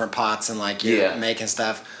lot of different pots and like you're making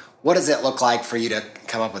stuff. What does it look like for you to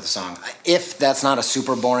come up with a song? If that's not a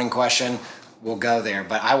super boring question, we'll go there.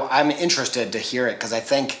 But I'm interested to hear it because I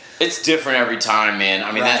think... It's different every time, man.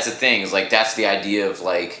 I mean, that's the thing. It's like, that's the idea of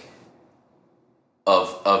like...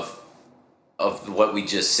 Of what we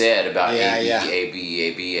just said about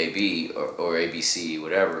A-B, or ABC,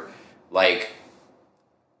 whatever. Like,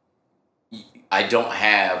 I don't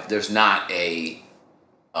have... There's not a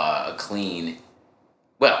clean...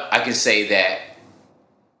 Well, I can say that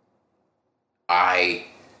I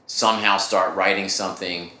somehow start writing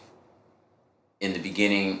something in the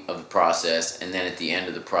beginning of the process, and then at the end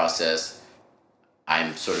of the process,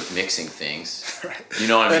 I'm sort of mixing things. Right. You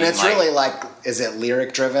know what I mean? And it's really like, is it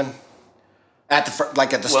lyric driven? At the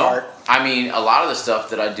start? I mean, a lot of the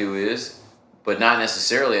stuff that I do is, but not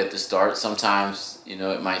necessarily at the start. Sometimes,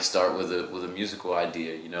 it might start with a musical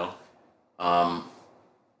idea, a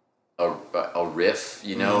riff,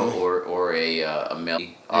 or a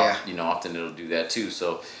melody. Often it'll do that too.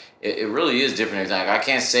 So it really is different. Like, I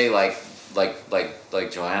can't say like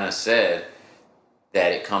Joanna said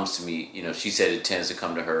that it comes to me. She said it tends to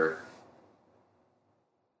come to her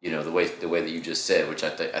the way that you just said, which I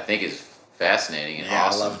think is fascinating and Yeah,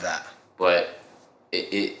 awesome. I love that. But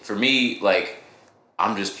it for me, like,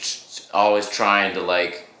 I'm just always trying to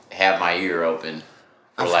like have my ear open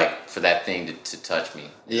for that thing to touch me.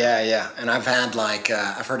 Yeah. And I've had like,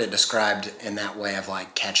 I've heard it described in that way of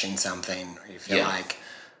like catching something. Or you feel like,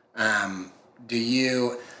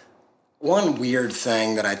 one weird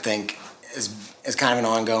thing that I think is kind of an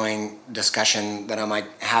ongoing discussion that I'm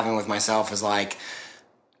like having with myself is like,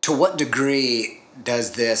 to what degree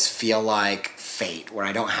does this feel like fate, where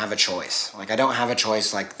I don't have a choice? Like, I don't have a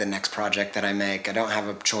choice, like the next project that I make. I don't have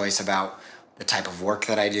a choice about the type of work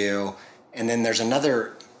that I do. And then there's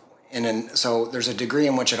so there's a degree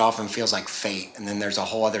in which it often feels like fate. And then there's a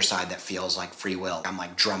whole other side that feels like free will. I'm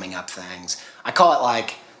like drumming up things. I call it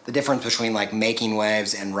like the difference between like making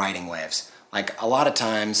waves and riding waves. Like, a lot of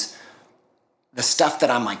times the stuff that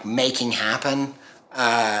I'm like making happen,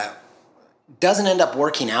 doesn't end up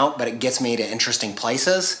working out, but it gets me to interesting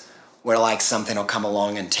places where like something will come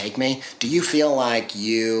along and take me. Do you feel like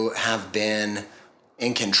you have been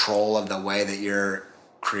in control of the way that your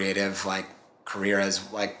creative like career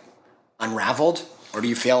has like unraveled, or do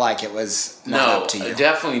you feel like it was not up to you? No,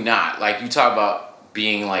 definitely not. Like, you talk about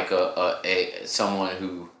being like a someone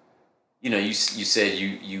who, you said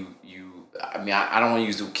you. I mean, I don't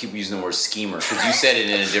want to keep using the word schemer, because you said it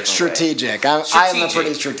in a different strategic. way. I'm a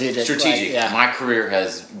pretty strategic. Strategic. Like, yeah. My career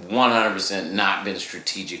has 100% not been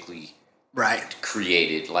strategically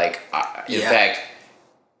created. Like, in fact,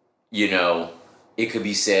 it could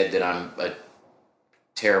be said that I'm a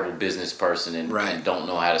terrible business person and don't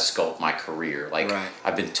know how to sculpt my career. Like,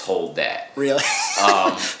 I've been told that. Really?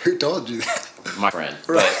 Who told you that? My friend.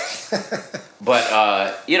 But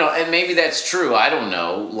and maybe that's true. I don't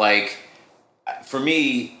know. Like, for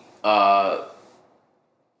me, I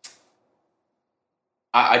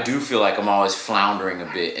do feel like I'm always floundering a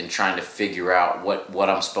bit and trying to figure out what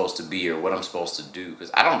I'm supposed to be or what I'm supposed to do,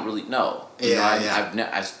 because I don't really know.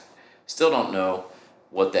 I still don't know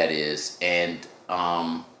what that is, and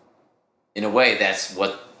in a way, that's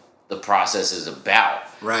what the process is about.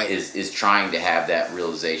 Right. Is trying to have that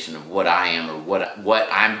realization of what I am, or what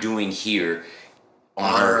I'm doing here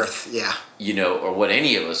on Earth. Yeah. Or what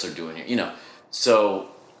any of us are doing here. So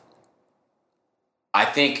I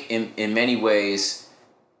think in many ways,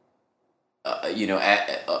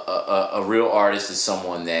 a real artist is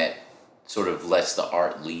someone that sort of lets the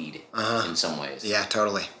art lead in some ways. Yeah,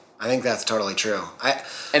 totally. I think that's totally true.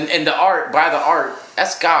 And the art, by the art,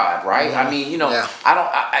 that's God, right? I mean, Yeah.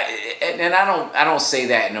 I don't say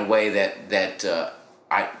that in a way that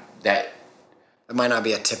it might not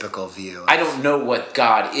be a typical view. I don't know what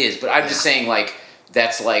God is, but I'm just saying, like,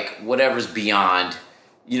 that's like whatever's beyond,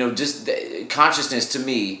 just consciousness to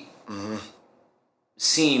me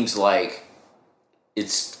seems like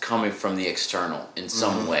it's coming from the external in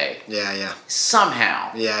some way. Yeah.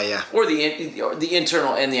 Somehow. Yeah. Or the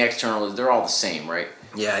internal and the external, they're all the same, right?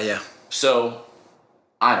 Yeah. So,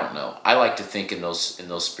 I don't know. I like to think in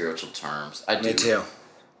those spiritual terms. I do. Me too.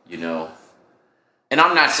 And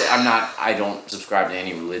I don't subscribe to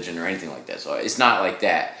any religion or anything like that. So it's not like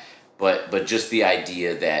that. But just the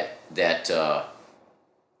idea that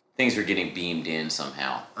things are getting beamed in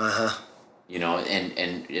somehow. And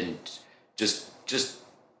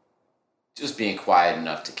just being quiet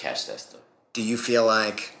enough to catch that stuff. Do you feel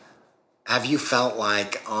like, have you felt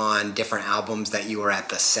like on different albums that you were at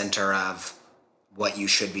the center of what you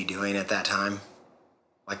should be doing at that time?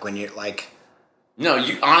 Like when you're like... No,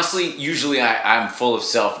 usually I'm full of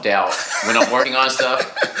self-doubt when I'm working on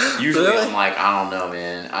stuff. Usually really? I'm like, I don't know,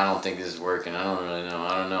 man. I don't think this is working. I don't really know.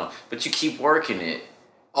 I don't know. But you keep working it.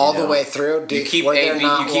 All the way through? You keep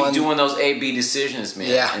doing those A-B decisions, man.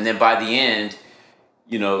 Yeah. And then by the end,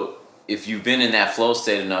 if you've been in that flow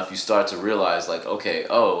state enough, you start to realize, like, okay,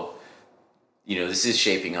 this is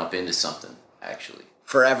shaping up into something, actually.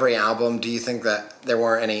 For every album, do you think that there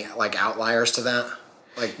weren't any, like, outliers to that?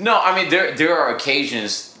 Like, no, I mean, there are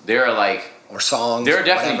occasions, there are, like... Or songs, there are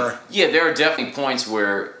definitely, whatever. Yeah, there are definitely points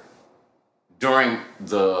where during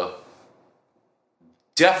the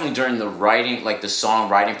writing, like the song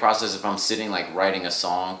writing process, if I'm sitting, like, writing a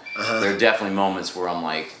song, there are definitely moments where I'm,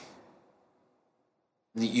 like...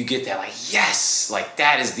 You get that, like, yes! Like,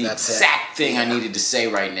 that is the exact thing I needed to say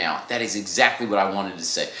right now. That is exactly what I wanted to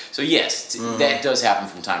say. So, yes, that does happen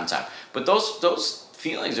from time to time. But those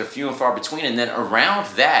feelings are few and far between. And then around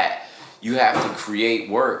that, you have to create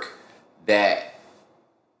work that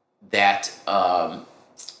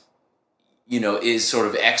is sort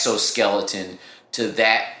of exoskeleton to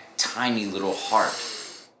that tiny little heart.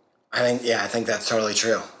 I think that's totally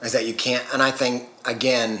true. Is that you can't, and I think,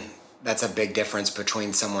 again, that's a big difference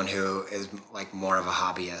between someone who is like more of a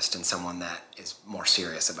hobbyist and someone that is more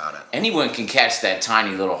serious about it. Anyone can catch that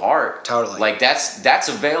tiny little heart. Totally. Like that's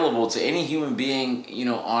available to any human being,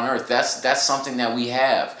 on earth. That's something that we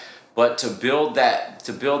have. But to build that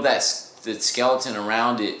the skeleton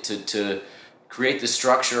around it, to create the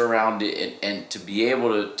structure around it, and to be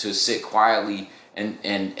able to sit quietly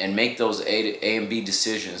and make those A and B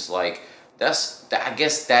decisions, like I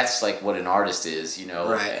guess that's like what an artist is,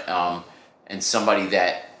 Right. And somebody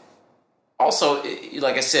that also,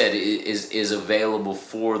 like I said, is available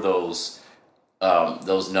for those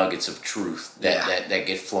nuggets of truth that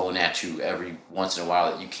get flown at you every once in a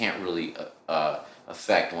while that you can't really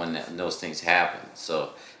affect when those things happen.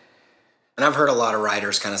 So, and I've heard a lot of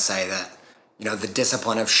writers kind of say that, the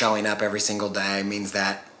discipline of showing up every single day means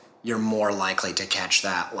that you're more likely to catch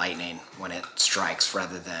that lightning when it strikes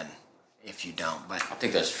rather than if you don't. But I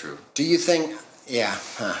think that's true. do you think,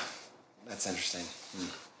 that's interesting.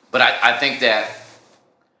 But I think that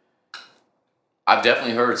I've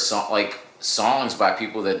definitely heard songs by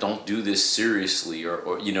people that don't do this seriously,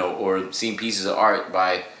 or seen pieces of art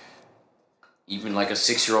by even like a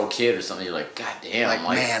 6-year-old kid or something. You're like, God damn,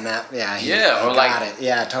 Man, that he or got it.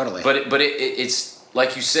 Yeah, totally. But it's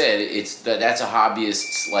like you said, that's a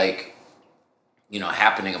hobbyist's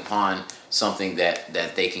happening upon something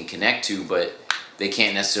that they can connect to, but they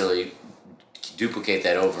can't necessarily duplicate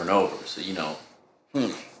that over and over. So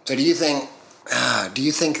So do you think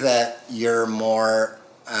that you're more?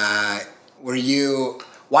 Why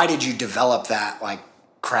did you develop that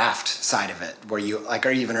craft side of it? Were you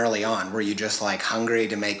or even early on, were you just hungry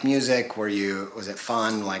to make music? Was it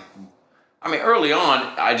fun? I mean, early on,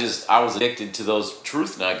 I was addicted to those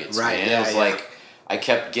truth nuggets, right, man. Yeah, it was like I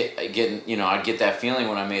kept getting, I'd get that feeling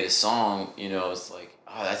when I made a song, it's like,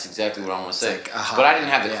 oh, that's exactly what I want to say. But I didn't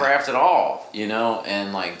have the craft at all,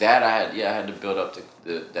 and like that, I had to build up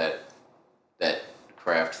that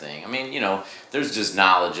craft thing. I mean, there's just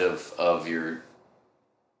knowledge of your,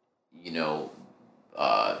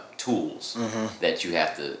 tools that you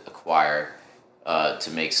have to acquire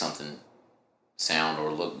to make something sound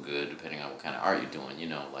or look good, depending on what kind of art you're doing.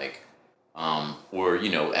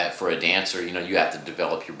 For a dancer, you have to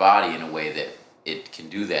develop your body in a way that it can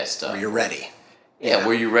do that stuff. Where you're ready. Yeah,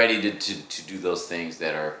 where you're ready to do those things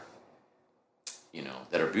that are,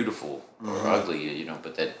 that are beautiful or ugly,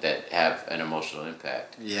 but that have an emotional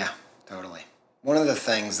impact. Yeah, totally. One of the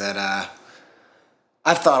things that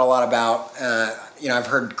I've thought a lot about, I've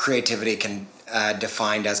heard creativity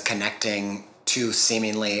defined as connecting two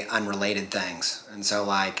seemingly unrelated things. And so,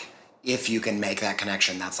 if you can make that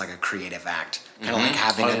connection, that's like a creative act. Kind of like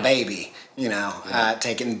having a baby,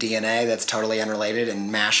 taking DNA that's totally unrelated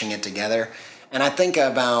and mashing it together. And I think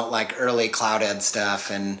about early Cloudhead stuff,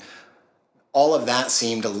 and all of that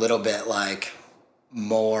seemed a little bit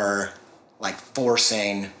more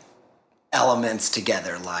forcing elements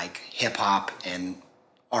together, like hip hop and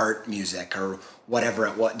art music or whatever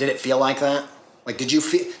it was. Did it feel like that? Did you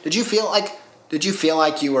feel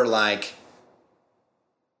like you were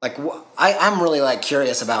I'm really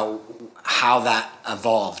curious about how that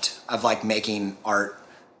evolved of don't art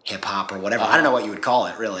hip hop or whatever. I don't know what you would call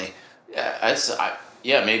it really.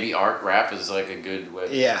 Yeah, maybe art rap is a good way.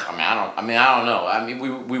 Yeah. I don't know. I mean,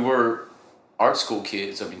 we were art school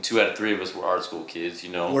kids. I mean, 2 out of 3 of us were art school kids.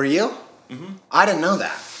 Were you? Mm-hmm. I didn't know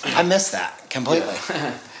that. I missed that completely.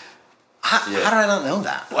 Yeah. How did I not know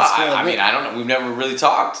that? Well, I mean, I don't know. We've never really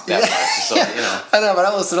talked that much. So, I know, but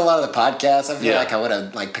I listened to a lot of the podcasts. I feel like I would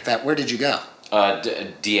have picked that. Where did you go?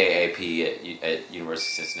 DAAP at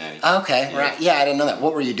University of Cincinnati. Okay, right. Yeah, I didn't know that.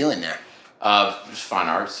 What were you doing there? Fine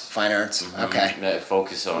arts. Fine arts. Okay. That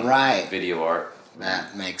focus on video art.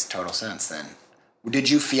 That makes total sense then. Did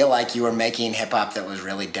you feel like you were making hip hop that was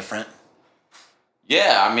really different?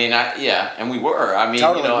 Yeah, I mean, and we were. I mean,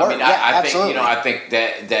 totally I think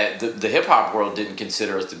that the hip hop world didn't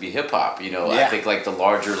consider us to be hip hop. I think the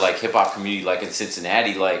larger hip hop community, in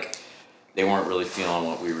Cincinnati, they weren't really feeling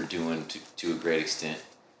what we were doing to a great extent,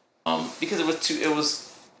 because it was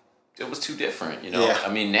too different. Yeah. I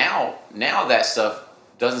mean, now that stuff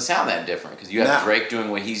doesn't sound that different because you have Drake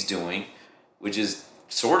doing what he's doing, which is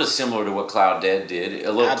sort of similar to what Cloudhead did.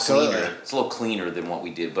 A little cleaner. It's a little cleaner than what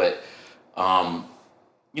we did, but.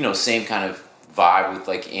 Same kind of vibe with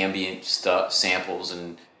ambient stuff, samples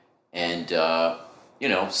and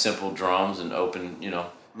simple drums and open,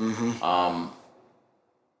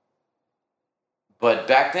 But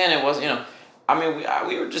back then it was, I mean,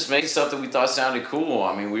 we were just making stuff that we thought sounded cool.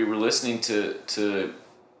 I mean, we were listening to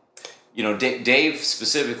Dave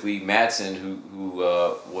specifically, Madsen, who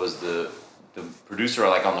was the producer,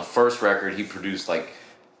 on the first record, he produced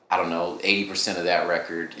I don't know, 80% of that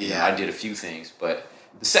record. You know, I did a few things, but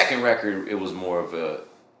the second record, it was more of a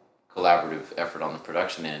collaborative effort on the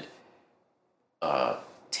production end.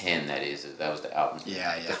 10, that was the album.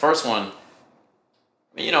 Yeah. The first one,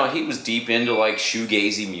 you know, he was deep into like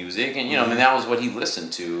shoegazy music, and you know, I mean, that was what he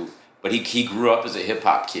listened to. But he grew up as a hip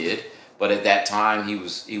hop kid. But at that time, he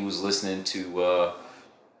was listening to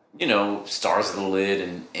you know, Stars of the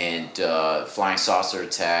Lid and Flying Saucer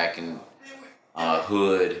Attack and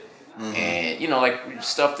Hood, and you know, like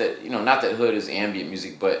stuff that, you know, not that Hood is ambient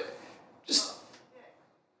music, but just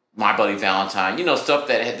My Bloody Valentine, you know, stuff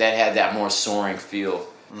that had that more soaring feel.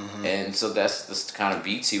 And so that's the kind of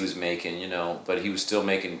beats he was making, you know, but he was still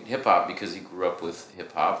making hip hop because he grew up with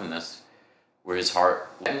hip hop, and that's where his heart.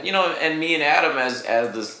 And you know, and me and Adam as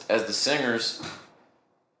the singers,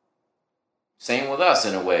 same with us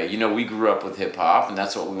in a way. You know, we grew up with hip hop, and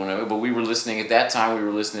that's what we wanted. But we were listening at that time. We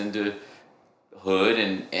were listening to Hood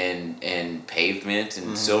and Pavement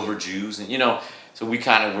and Silver Jews, and you know, so we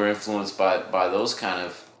kind of were influenced by those kind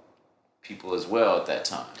of people as well at that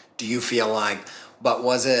time. Do you feel like? But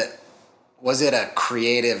was it a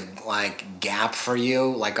creative like gap for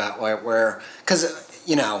you, like where? Because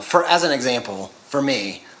you know, for as an example, for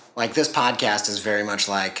me, like this podcast is very much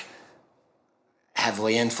like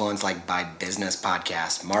heavily influenced like by business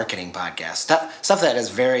podcasts, marketing podcasts, stuff that is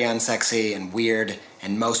very unsexy and weird,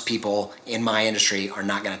 and most people in my industry are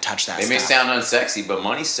not going to touch that. They may sound unsexy, but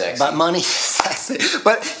money's sexy. But money's sexy.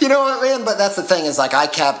 But you know what, man? But that's the thing is like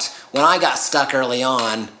when I got stuck early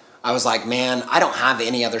on, I was like, man, I don't have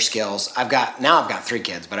any other skills. I've got 3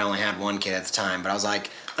 kids, but I only had 1 kid at the time. But I was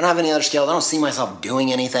like, I don't have any other skills. I don't see myself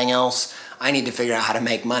doing anything else. I need to figure out how to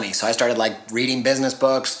make money. So I started like reading business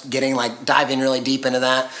books, diving really deep into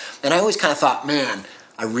that. And I always kind of thought, man,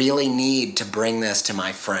 I really need to bring this to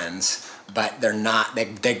my friends, but they're not, they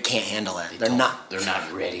can't handle it. They're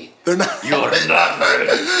not ready. They're not. You're not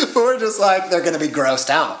ready. But we're just like, they're going to be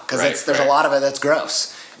grossed out because there's a lot of it that's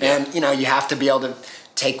gross. Yeah. And, you know, you have to be able to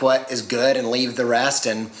take what is good and leave the rest.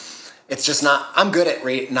 And it's just not, I'm good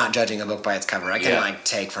at not judging a book by its cover. I can like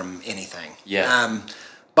take from anything. Yeah.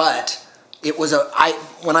 But it was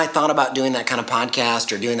when I thought about doing that kind of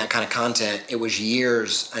podcast or doing that kind of content, it was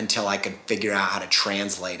years until I could figure out how to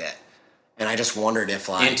translate it. And I just wondered if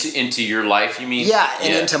like into your life, you mean? Yeah,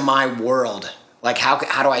 and into my world. Like how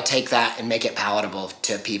do I take that and make it palatable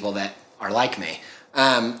to people that are like me?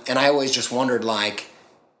 And I always just wondered like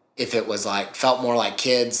if it was like felt more like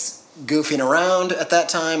kids goofing around at that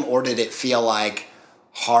time, or did it feel like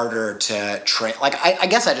harder to train? Like I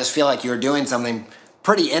guess I just feel like you were doing something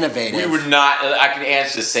pretty innovative. We were not. I can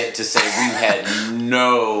answer to say we had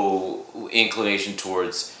no inclination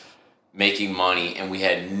towards making money, and we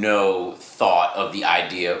had no thought of the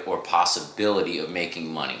idea or possibility of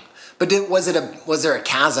making money. But was there a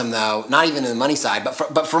chasm though? Not even in the money side,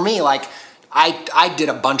 but for me, like I did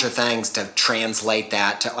a bunch of things to translate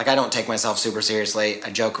that to, like, I don't take myself super seriously. I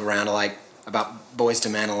joke around about Boys to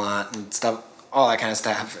Men a lot and stuff, all that kind of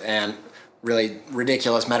stuff, and really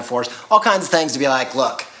ridiculous metaphors, all kinds of things to be like,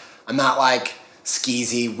 look, I'm not like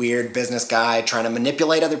skeezy, weird business guy trying to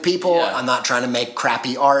manipulate other people. Yeah. I'm not trying to make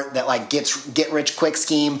crappy art that like get rich quick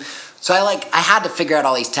scheme. So I had to figure out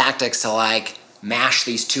all these tactics to like mash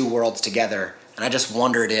these two worlds together. And I just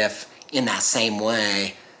wondered if in that same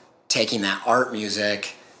way, taking that art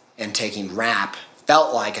music and taking rap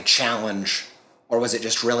felt like a challenge, or was it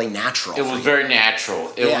just really natural? It was very natural.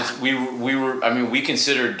 It was we were I mean, we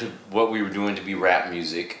considered what we were doing to be rap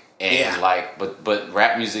music, and but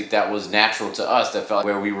rap music that was natural to us, that felt like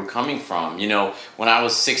where we were coming from. You know, when I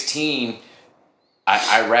was 16,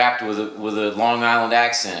 I rapped with a Long Island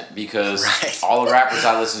accent because all the rappers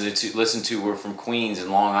I listened to were from Queens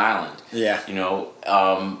and Long Island. Yeah. You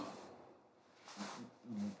know,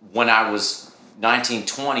 when I was 19,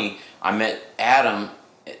 20, I met Adam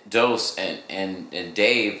Dose and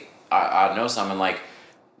Dave. I know something like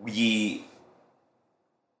we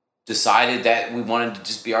decided that we wanted to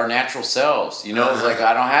just be our natural selves. You know, it was like,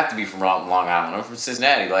 I don't have to be from Long Island. I'm from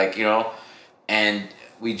Cincinnati. Like, you know, and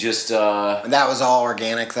we just and that was all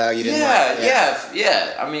organic though. You didn't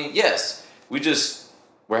yeah. I mean, yes,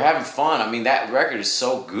 we're having fun. I mean, that record is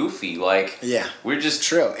so goofy. Like, we're just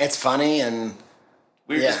true. It's funny and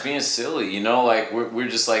we're just being silly. You know, like we're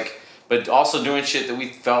just like, but also doing shit that we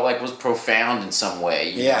felt like was profound in some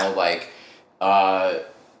way. You know, like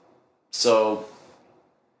so.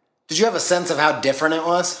 Did you have a sense of how different it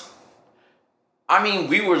was? I mean,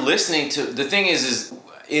 we were listening to. The thing is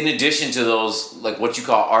in addition to those, like what you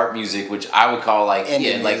call art music, which I would call like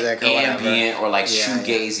like ambient or like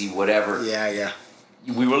shoegazy, whatever. Yeah.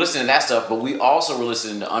 We were listening to that stuff, but we also were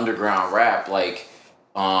listening to underground rap, like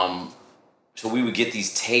So we would get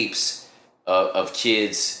these tapes of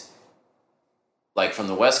kids like from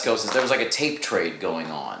the West Coast, and there was like a tape trade going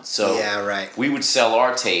on. So Yeah, right. we would sell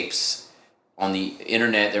our tapes on the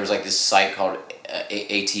internet. There was like this site called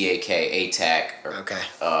ATAC, or, Okay.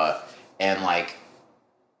 and like,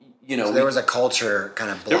 you know, So there was a culture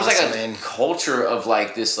kind of there was like blossoming. a culture of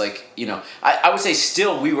like this, like, you know, I would say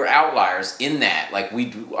still we were outliers in that, like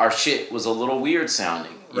our shit was a little weird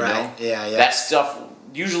sounding, you Right. know? Yeah, yeah. That stuff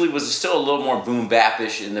usually was still a little more boom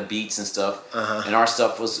bap-ish in the beats and stuff, and our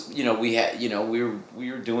stuff was, you know,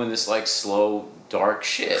 we were doing this like slow, dark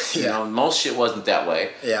shit, you Yeah. know. Most shit wasn't that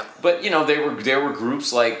way, Yeah. but you know, there were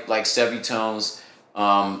groups like Stevie Tones,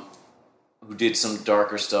 who did some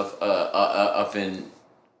darker stuff up in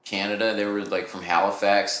Canada. They were like from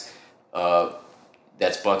Halifax.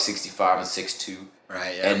 That's Buck 65 and 6'2".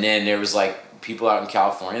 Right, yeah. And then there was like people out in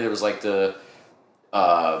California. There was like the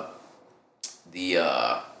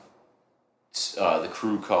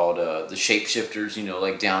crew called the Shapeshifters. You know,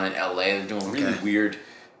 like down in LA. They're doing really Okay. weird.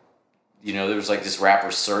 You know, there was like this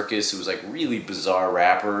rapper Circus who was like really bizarre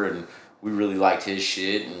rapper, and we really liked his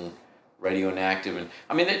shit, and Radioactive, and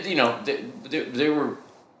I mean, you know, there were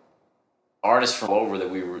artists from all over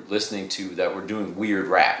that we were listening to that were doing weird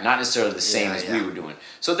rap, not necessarily the same Yeah, as yeah. we were doing.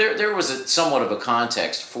 So there was somewhat of a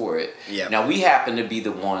context for it. Yeah. Now we happen to be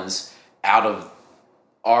the ones out of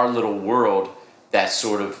our little world that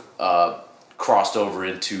sort of crossed over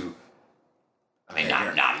into, I mean,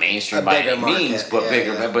 not mainstream A by bigger any means, market, but yeah,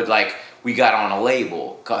 bigger. yeah. But like we got on a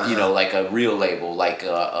label, you know, like a real label, like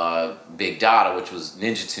Big Dada, which was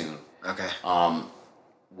Ninja Tune. Okay.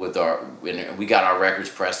 With we got our records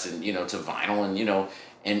pressed and, you know, to vinyl, and, you know,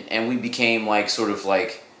 and we became like sort of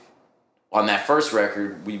like on that first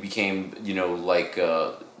record we became, you know, like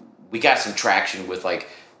we got some traction with like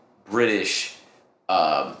British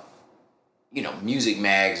you know, music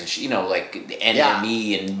mags and you know, like the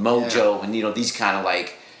NME and Mojo and, you know, these kind of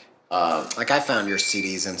like Like I found your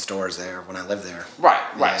CDs in stores there when I lived there. right.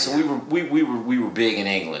 Yeah, So yeah. we were big in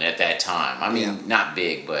England at that time. I mean, Yeah. not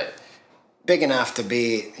big, but Big enough to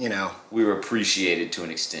be, you know. we were appreciated to an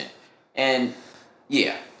extent. And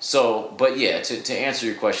yeah, so, but yeah, to answer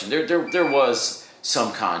your question, there was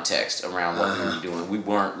some context around what we were doing. We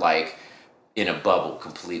weren't like in a bubble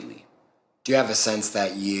completely. Do you have a sense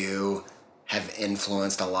that you have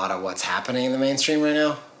influenced a lot of what's happening in the mainstream right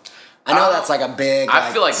now? I know that's like a big.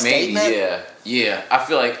 I feel like statement. maybe, yeah. I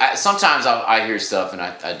feel like sometimes I hear stuff and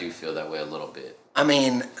I do feel that way a little bit. I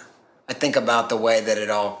mean, I think about the way that it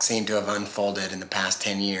all seemed to have unfolded in the past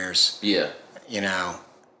 10 years. Yeah. You know,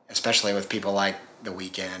 especially with people like The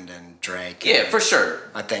Weeknd and Drake. Yeah, and for sure.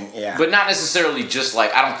 I think, yeah. But not necessarily just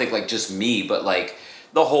like, I don't think like just me, but like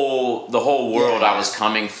the whole world Yeah. I was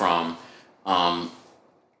coming from.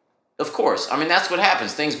 Of course, I mean, that's what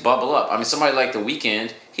happens. Things bubble up. I mean, somebody like The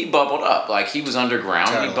Weeknd, he bubbled up. Like, he was underground,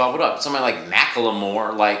 Totally. he bubbled up. Somebody like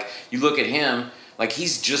Macklemore, like, you look at him, like,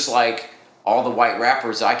 he's just like all the white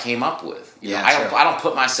rappers I came up with. You Yeah, know, sure. I don't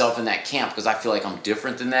put myself in that camp because I feel like I'm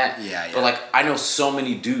different than that. Yeah, yeah. But, like, I know so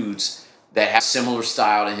many dudes that have similar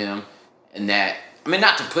style to him, and that, I mean,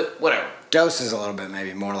 not to put, whatever. Dose is a little bit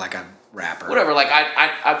maybe more like a rapper. Whatever, like,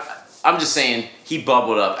 I'm just saying he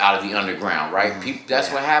bubbled up out of the underground, right? That's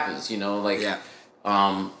yeah. what happens, you know, like, Yeah.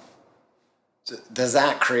 Does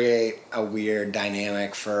that create a weird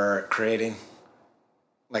dynamic for creating?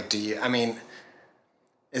 Like,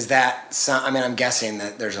 is that some, I mean, I'm guessing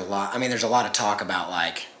that there's a lot of talk about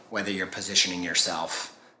like whether you're positioning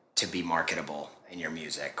yourself to be marketable in your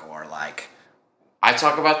music or like, I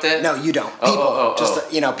talk about that. no, you don't. People,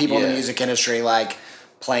 you know, people in the Yeah. music industry like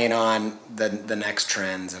playing on the next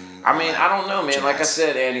trends and. I mean, I don't know, man. Like I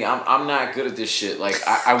said, Andy, I'm not good at this shit. Like,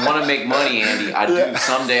 I want to make money, Andy. I do.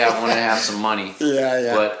 Someday I want to have some money.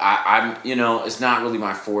 Yeah. But I'm, you know, it's not really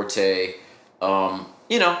my forte.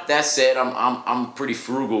 You know, that said, I'm a pretty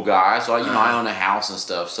frugal guy, so I own a house and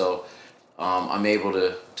stuff, so I'm able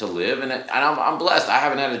to live, and I'm blessed. I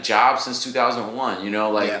haven't had a job since 2001. You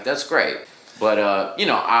know, like that's great. But you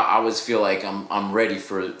know, I always feel like I'm ready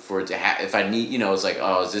for it to happen. If I need, you know, it's like,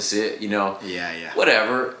 oh, is this it? You know, Yeah.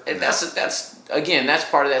 whatever. And that's again, that's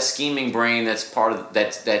part of that scheming brain. That's part of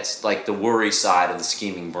that's like the worry side of the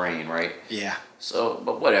scheming brain, right? Yeah. So,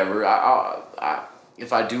 but whatever. I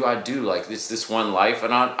if I do, I do. Like it's this one life,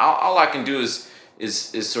 and all I can do is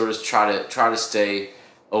sort of try to stay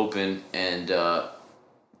open and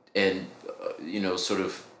you know, sort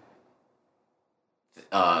of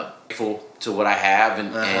grateful to what I have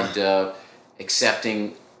and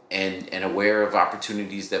accepting and aware of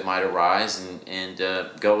opportunities that might arise and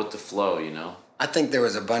go with the flow, you know. I think there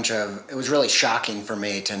was it was really shocking for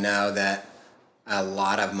me to know that a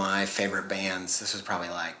lot of my favorite bands, this was probably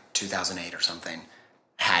like 2008 or something,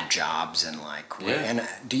 had jobs and like, Yeah. and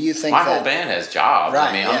do you think My that, whole band has jobs. Right,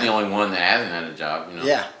 I mean, yeah. I'm the only one that hasn't had a job. You know.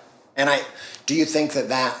 Yeah. And do you think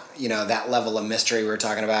that, you know, that level of mystery we were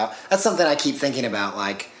talking about, that's something I keep thinking about,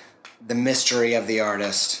 like the mystery of the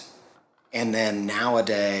artist. And then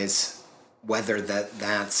nowadays, whether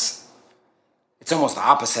it's almost the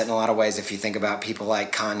opposite in a lot of ways if you think about people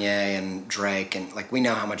like Kanye and Drake, and like we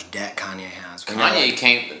know how much debt Kanye has. We know, like,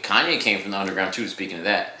 Kanye came from the underground too. Speaking of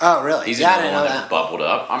that, oh really? he's Yeah, I another didn't one know that that. bubbled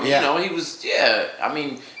up. I mean, Yeah. you know, he was I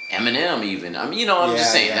mean, Eminem even. I mean, you know, I'm just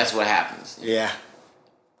Yeah, saying yeah. that's what happens. Yeah.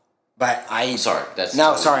 But I'm sorry. That's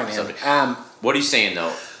no, totally sorry, different man. subject. What are you saying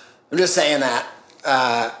though? I'm just saying that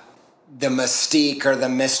the mystique or the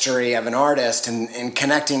mystery of an artist, and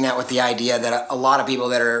connecting that with the idea that a lot of people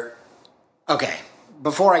that are okay.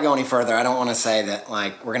 Before I go any further, I don't want to say that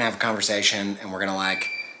like we're gonna have a conversation and we're gonna like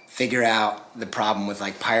figure out the problem with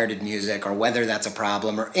like pirated music or whether that's a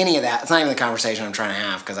problem or any of that. It's not even the conversation I'm trying to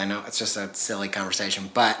have because I know it's just a silly conversation.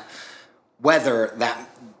 But whether that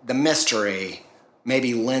the mystery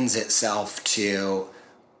maybe lends itself to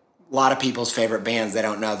a lot of people's favorite bands, they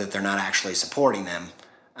don't know that they're not actually supporting them,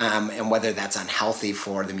 and whether that's unhealthy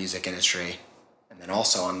for the music industry. And then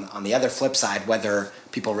also on the other flip side, whether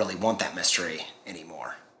people really want that mystery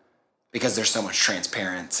anymore because there's so much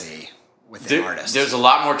transparency within artists. There's a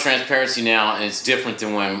lot more transparency now, and it's different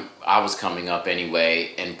than when I was coming up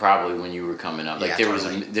anyway, and probably when you were coming up. Like Yeah, there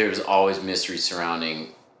totally. was always mystery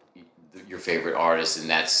surrounding your favorite artist, and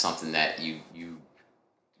that's something that you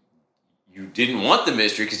didn't want the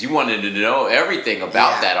mystery because you wanted to know everything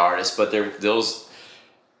about Yeah. that artist. But those,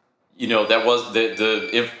 you know, that was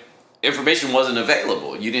if information wasn't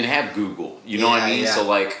available. You didn't have Google. You know what I Yeah, mean? yeah. So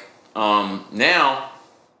like now.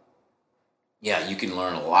 Yeah, you can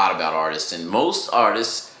learn a lot about artists, and most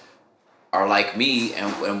artists are like me,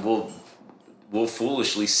 and we'll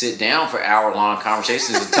foolishly sit down for hour-long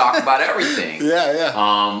conversations and talk about everything.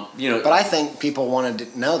 Yeah. You know, But I think people wanted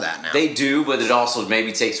to know that now. they do, but it also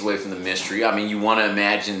maybe takes away from the mystery. I mean, you want to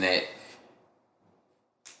imagine that.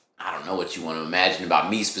 I don't know what you want to imagine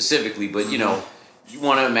about me specifically, but you know, you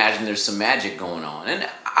want to imagine there's some magic going on, and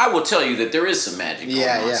I will tell you that there is some magic going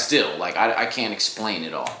on. Yeah. Still, like I can't explain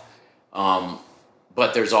it all.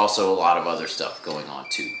 But there's also a lot of other stuff going on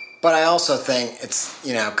too. But I also think it's,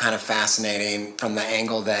 you know, kind of fascinating from the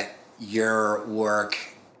angle that your work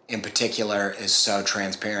in particular is so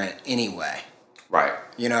transparent anyway. Right.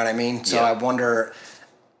 You know what I mean? So Yeah. I wonder,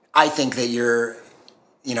 I think that your,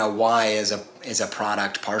 you know, why is a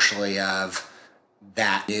product partially of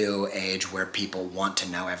that new age where people want to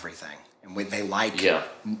know everything. And they like Yeah.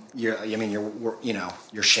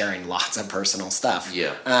 you're sharing lots of personal stuff.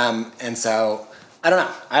 Yeah. And so I don't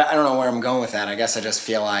know. I don't know where I'm going with that. I guess I just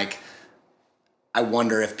feel like I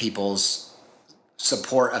wonder if people's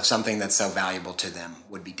support of something that's so valuable to them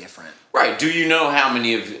would be different. Right. Do you know how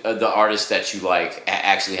many of the artists that you like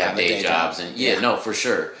actually have a day day jobs? job. And Yeah. no, for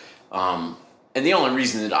sure. And the only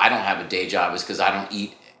reason that I don't have a day job is because I don't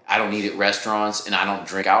eat at restaurants and I don't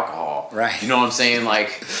drink alcohol. Right. You know what I'm saying?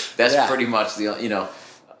 Like that's Yeah. pretty much the, you know.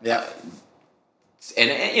 Yeah.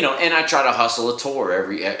 And you know, and I try to hustle a tour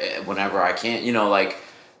whenever I can. You know, like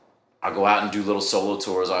I go out and do little solo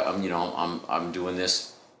tours. I'm doing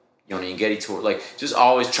this Yoni and Getty tour. Like just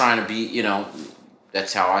always trying to be. You know,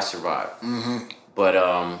 that's how I survive. Mm-hmm. But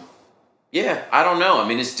yeah, I don't know. I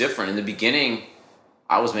mean, it's different. In the beginning,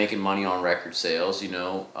 I was making money on record sales. You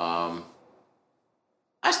know,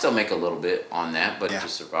 I still make a little bit on that, but Yeah. to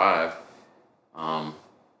survive.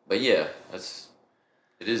 But yeah,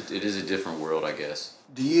 It is a different world, I guess.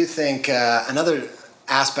 Do you think another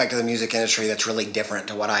aspect of the music industry that's really different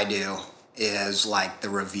to what I do is like the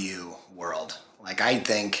review world? Like I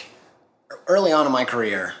think early on in my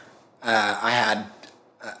career, I had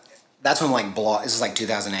that's when like this is like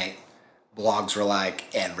 2008. Blogs were like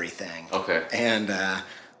everything. Okay. And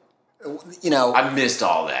you know, I missed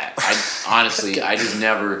all that. I honestly, I just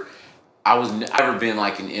never. I've never been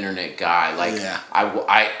like an internet guy. Like Yeah.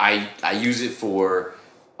 I use it for,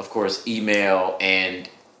 of course, email, and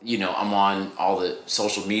you know I'm on all the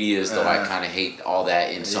social medias, though I kind of hate all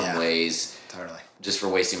that in some Yeah. ways, totally. just for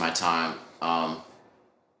wasting my time.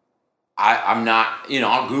 I'm not, you know,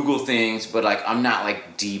 I'll Google things, but like I'm not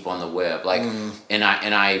like deep on the web. Like, and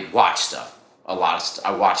I watch stuff a lot of.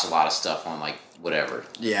 I watch a lot of stuff on like whatever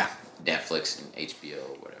Yeah. Netflix and HBO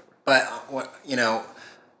or whatever. But what you know,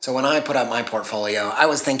 so when I put up my portfolio, I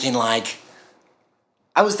was thinking, all right,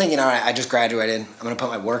 I just graduated. I'm gonna put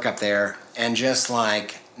my work up there, and just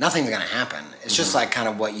like nothing's gonna happen. It's just like kind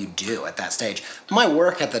of what you do at that stage. My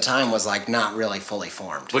work at the time was like not really fully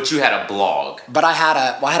formed. But you had a blog. But I had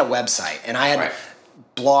a website, and I had Right.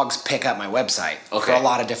 blogs pick up my website for Okay. a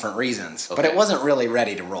lot of different reasons. But Okay. it wasn't really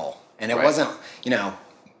ready to roll, and it Right.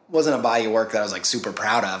 wasn't a body of work that I was like super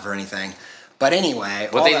proud of or anything. But anyway,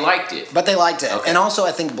 But all they that- liked it. But they liked it, Okay. and also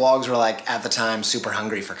I think blogs were like at the time super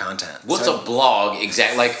hungry for content. What's So- a blog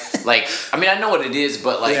exactly? Like I mean, I know what it is,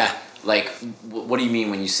 but like Yeah. what do you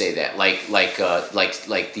mean when you say that? Like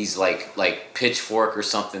these like Pitchfork or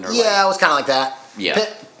something or Yeah, it was kind of like that. Yeah.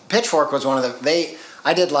 Pitchfork was one of the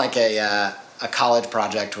I did like a college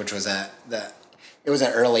project, which was it was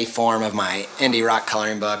an early form of my indie rock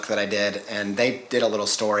coloring book that I did, and they did a little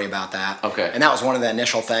story about that. Okay. And that was one of the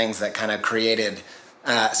initial things that kind of created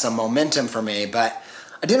some momentum for me, but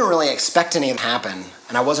I didn't really expect any to happen,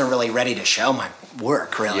 and I wasn't really ready to show my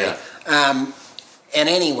work, really. Yeah. And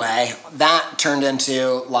anyway, that turned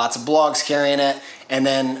into lots of blogs carrying it, and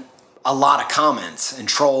then a lot of comments and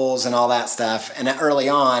trolls and all that stuff. And early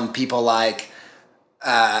on, people like,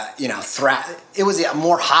 it was a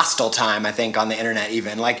more hostile time, I think, on the internet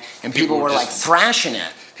even. Like, and people were like just- thrashing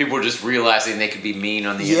it. People were just realizing they could be mean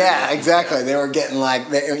on the Yeah, internet. exactly. They were getting like,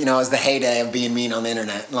 it was the heyday of being mean on the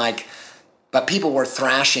internet. Like, but people were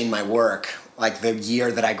thrashing my work like the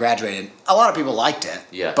year that I graduated. A lot of people liked it.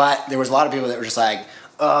 Yeah. But there was a lot of people that were just like,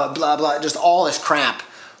 blah, blah, just all this crap.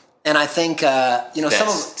 And I think, That some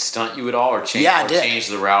of stunt you at all, or change, Yeah, it or did. change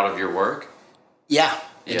the route of your work? Yeah,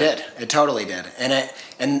 it Yeah. did. It totally did.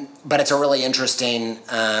 But it's a really interesting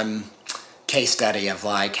case study of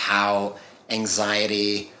like how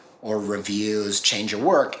anxiety or reviews change your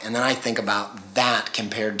work. And then I think about that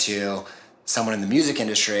compared to someone in the music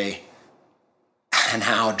industry and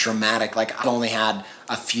how dramatic, like I've only had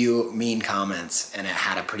a few mean comments and it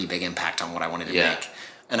had a pretty big impact on what I wanted to Yeah. make.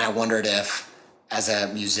 And I wondered if, as a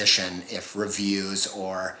musician, if reviews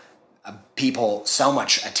or people, so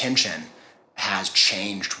much attention has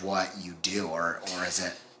changed what you do, or is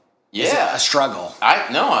it Yeah. a struggle?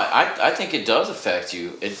 I think it does affect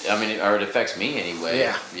you. It affects me anyway.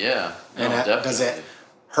 Yeah. Yeah. No, And definitely. does it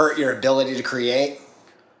hurt your ability to create?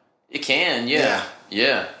 It can, yeah.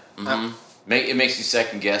 Yeah. Mm-hmm. It makes you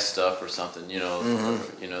second guess stuff or something,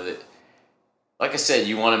 Mm-hmm. or, that, like I said,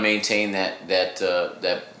 you want to maintain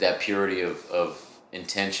that purity of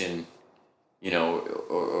intention,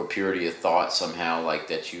 or purity of thought somehow, like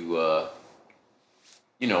that you are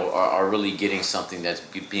really getting something that's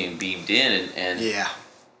being beamed in, and Yeah.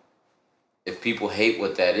 if people hate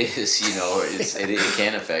what that is, it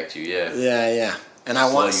can affect you, yeah. Yeah. And I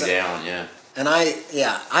Slow want you down, yeah. And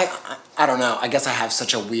I don't know. I guess I have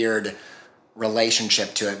such a weird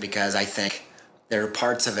relationship to it because I think there are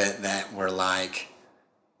parts of it that were like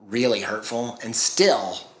really hurtful and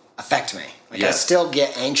still affect me. Like I Yeah. still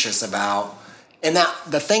get anxious about, and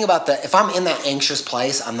the thing about if I'm in that anxious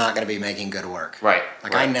place, I'm not going to be making good work. Right.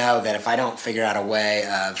 Like right. I know that if I don't figure out a way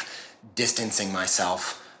of distancing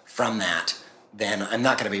myself from that, then I'm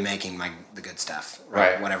not going to be making the good stuff.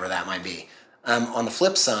 Right. Whatever that might be. On the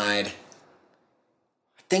flip side,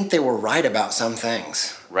 I think they were right about some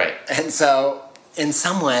things. Right. And so, in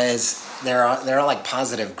some ways, there are like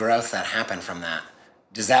positive growth that happen from that.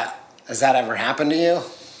 Has that ever happened to you?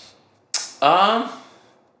 I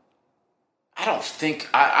don't think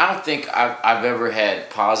I've ever had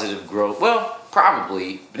positive growth. Well,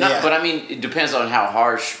 probably, but, Yeah. but I mean, it depends on how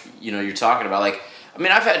harsh you're talking about. Like, I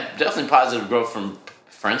mean, I've had definitely positive growth from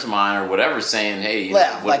friends of mine or whatever, saying, "Hey,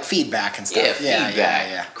 Like feedback and stuff. yeah, feedback,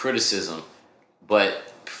 Yeah. criticism." But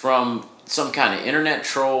from some kind of internet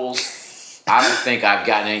trolls, I don't think I've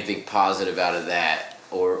gotten anything positive out of that,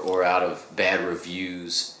 or out of bad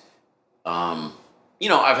reviews.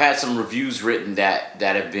 I've had some reviews written that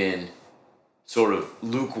have been sort of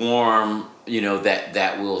lukewarm,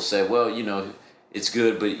 that will say, well, it's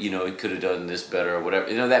good, but it could have done this better or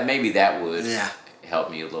whatever. That maybe that would Yeah.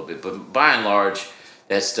 help me a little bit. But by and large,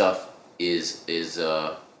 that stuff is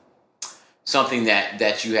something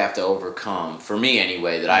that you have to overcome. For me,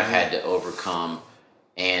 anyway, that I've had to overcome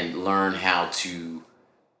and learn how to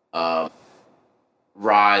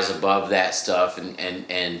rise above that stuff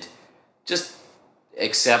and just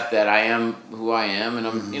accept that I am who I am, and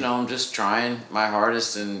I'm I'm just trying my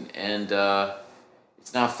hardest, and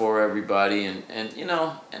it's not for everybody, and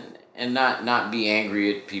not be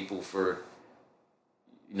angry at people for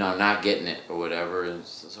not getting it or whatever.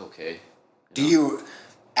 It's okay. Do you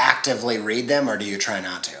actively read them, or do you try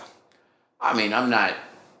not to? I mean, I'm not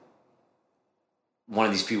one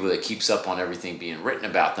of these people that keeps up on everything being written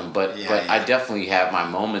about them, but Yeah. I definitely have my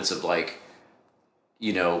moments of like,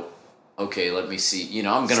 okay, let me see. You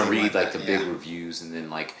know, I'm gonna Something read like like the that, big yeah. reviews, and then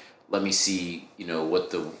like let me see, you know, what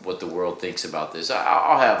the world thinks about this.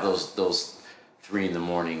 I'll have those 3 in the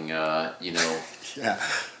morning, you know, Yeah.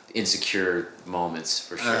 insecure moments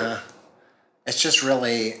for sure. It's just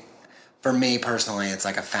really, for me personally, it's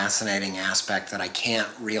like a fascinating aspect that I can't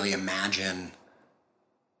really imagine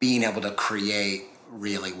being able to create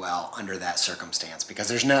really well under that circumstance, because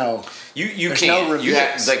there's no You there's can't. no You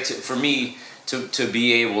have reviews. like for me to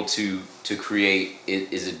be able to create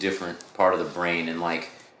it is a different part of the brain, and like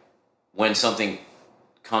when something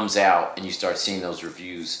comes out and you start seeing those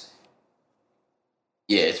reviews,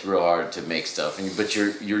 yeah, it's real hard to make stuff. But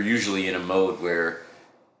you're usually in a mode where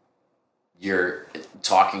you're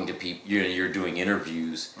talking to people. You're doing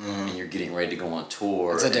interviews and you're getting ready to go on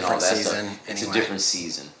tour. It's a and different all that season stuff. It's a anyway. different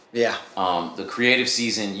season. Yeah. The creative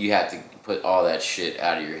season, you have to put all that shit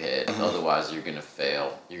out of your head. Otherwise, you're gonna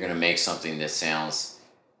fail. You're gonna make something that sounds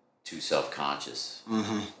too self-conscious.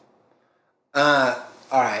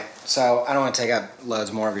 All right. So I don't want to take up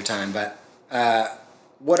loads more of your time, but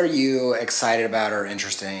what are you excited about or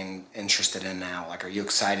interested in now? Like, are you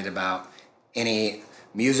excited about any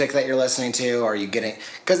music that you're listening to? Are you getting,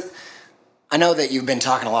 because I know that you've been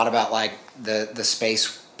talking a lot about like the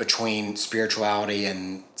space between spirituality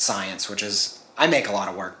and science, which is, I make a lot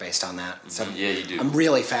of work based on that. So Yeah, you do. I'm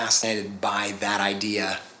really fascinated by that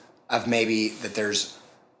idea of maybe that there's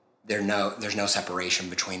no separation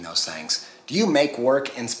between those things. Do you make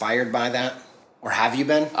work inspired by that, or have you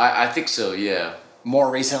been I think so. Yeah. more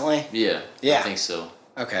recently? Yeah. Yeah. I think so.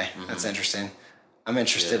 Okay, that's interesting. I'm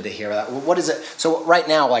interested Yeah. to hear that. What is it? So right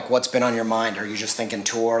now, like, what's been on your mind? Are you just thinking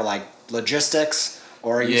tour, like logistics,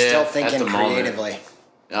 or are you Yeah, still at thinking the moment. creatively?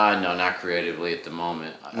 No, not creatively at the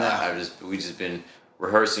moment. No. We just been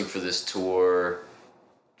rehearsing for this tour,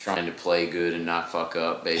 trying to play good and not fuck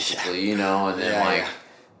up, basically. You know, and then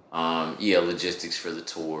logistics for the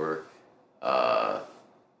tour.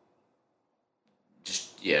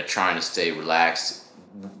 Trying to stay relaxed.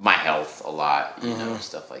 My health a lot, you know,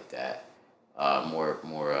 stuff like that.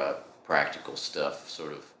 More practical stuff,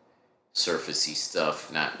 sort of surfacey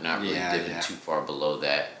stuff. Not really dipping too far below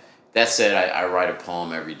that. That said, I write a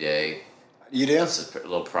poem every day. You do? It's a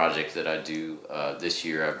little project that I do. This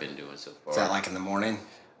year I've been doing so far. Is that like in the morning?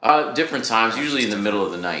 Different times, usually in the middle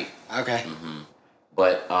of the night. Okay.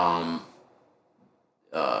 But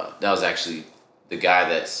that was actually the guy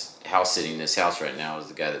that's house sitting this house right now is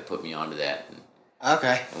the guy that put me onto that.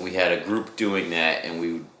 Okay. And we had a group doing that, and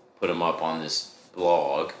we would put them up on this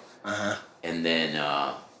blog. And then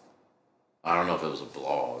I don't know if it was a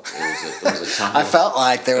blog. It was a Tumblr. I felt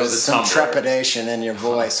like there It was was a some Tumblr. trepidation in your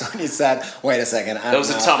voice when you said, "Wait a second." I It was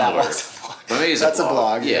a don't know if that Tumblr. was a blog. For me, it's That's a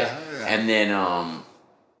blog. Yeah.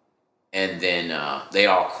 And then they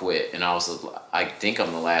all quit, and I think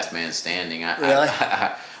I'm the last man standing. Really?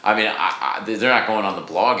 I mean, they're not going on the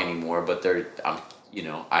blog anymore, but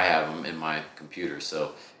I have them in my computer.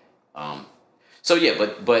 So yeah,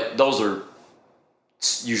 but those are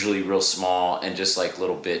usually real small and just like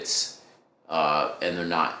little bits, and they're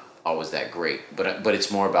not always that great. But it's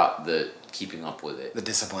more about the keeping up with it. The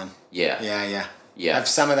discipline. Yeah. Yeah. Have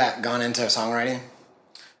some of that gone into songwriting?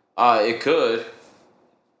 It could.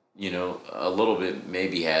 A little bit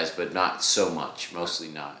maybe has, but not so much. Mostly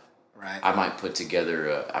not. Right. I might put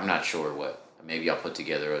together. I'm not sure what. Maybe I'll put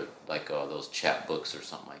together those chapbooks or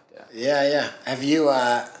something like that. Yeah. Have you?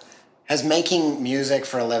 Has making music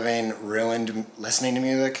for a living ruined listening to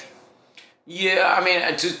music? Yeah, I mean,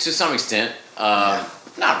 to some extent,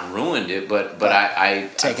 not ruined it, but I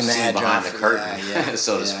Taking I've the seen edge behind off, the curtain, yeah,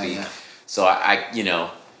 so to yeah, speak. yeah. So I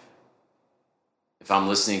if I'm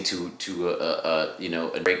listening to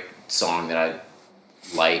a Drake song that I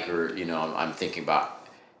like, or I'm thinking about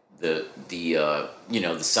the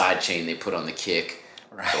side chain they put on the kick,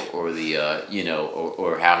 Right. or the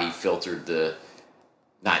or how he filtered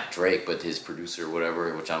not Drake but his producer or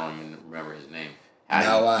whatever, which I don't even remember his name.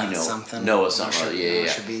 Noah something. Noah Noah something. Yeah.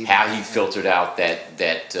 Shabib. How he filtered out that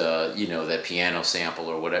that piano sample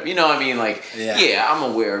or whatever. You know what I mean? Like, Yeah. I'm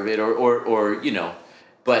aware of it, or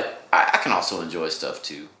but I can also enjoy stuff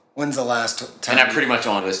too. When's the last time? And I pretty much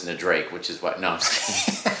only listen to Drake, which is what. No, I'm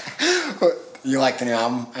just kidding. You like the new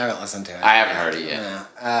album? I haven't listened to it. I haven't heard it yet.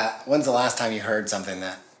 Yeah. When's the last time you heard something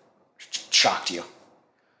that shocked you?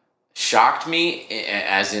 Shocked me,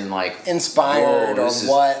 as in like Inspired whoa, or this is-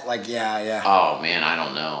 what? Like, yeah. Oh man, I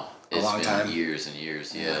don't know. It's long been time? years and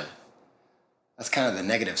years. Yeah. That's kind of the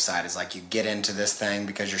negative side, is like you get into this thing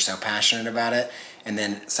because you're so passionate about it, and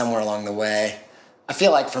then somewhere along the way, I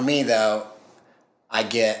feel like for me though, I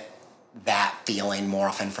get that feeling more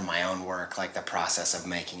often from my own work, like the process of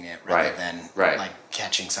making it rather than like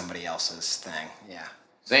catching somebody else's thing. Yeah.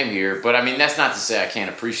 Same here, but I mean that's not to say I can't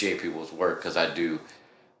appreciate people's work because I do.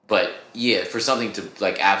 But yeah, for something to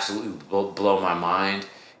like absolutely blow my mind,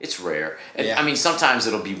 it's rare. And I mean sometimes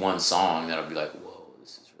it'll be one song that'll be like, whoa,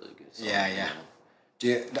 this is really good song. Yeah.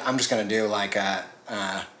 I'm just gonna do like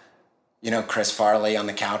Chris Farley on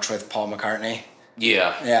the couch with Paul McCartney.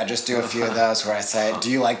 Yeah, just do a few of those where I say,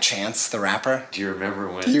 "Do you like Chance the rapper?" Do you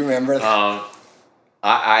remember when? Do you remember that?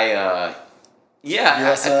 I think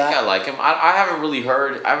I like him. I haven't really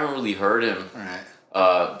heard him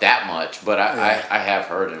that much, but I have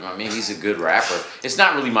heard him. I mean, he's a good rapper. It's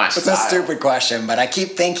not really my style. It's a stupid question, but I keep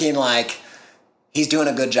thinking like he's doing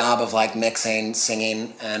a good job of like mixing,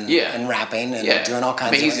 singing, and rapping and doing all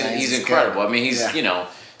kinds of things. He's incredible. Good. I mean, he's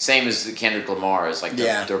same as Kendrick Lamar is like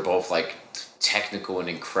they're both like technical and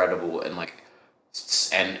incredible and like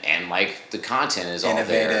and like the content is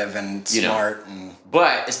innovative all there, and smart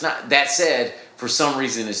but it's not. That said, for some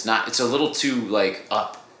reason it's a little too like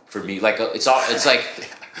up for me. Like it's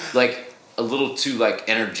like a little too like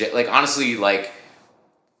energetic. Like honestly, like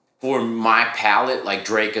for my palate, like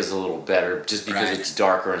Drake is a little better just because it's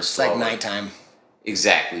darker and slower. It's like nighttime.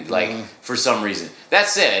 Exactly. Like for some reason. That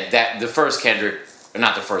said, that the first Kendrick.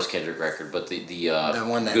 Not the first Kendrick record, but the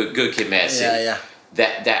one that Good Kid, Mad City. Yeah.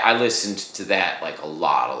 That I listened to that like a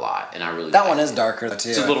lot, and I really that one is darker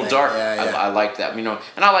too. It's a little darker. I like that, and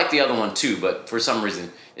I like the other one too. But for some reason,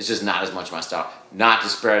 it's just not as much my style. Not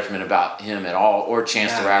disparagement about him at all, or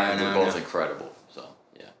Chance the Rapper. They're both incredible. So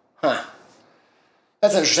yeah. Huh.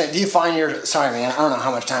 That's interesting. Do you find sorry, man? I don't know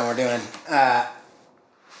how much time we're doing.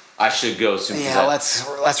 I should go soon. Yeah,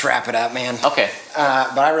 let's wrap it up, man. Okay.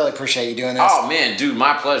 But I really appreciate you doing this. Oh man, dude,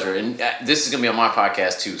 my pleasure. And this is gonna be on my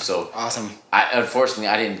podcast too. So awesome. Unfortunately,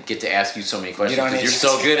 I didn't get to ask you so many questions. You're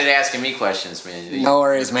so good at asking me questions, man. No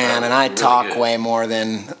worries, man. And I talk way more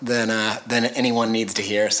than anyone needs to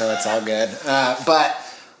hear, so it's all good. But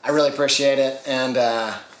I really appreciate it, and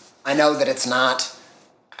I know that it's not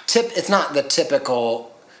the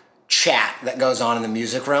typical chat that goes on in the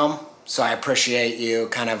music realm. So I appreciate you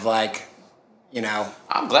kind of like,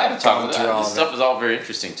 I'm glad to talk about that. This stuff is all very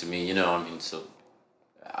interesting to me, so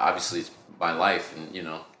obviously it's my life and,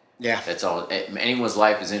 that's all. Anyone's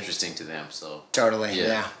life is interesting to them, so. Totally,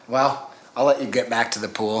 yeah. Well, I'll let you get back to the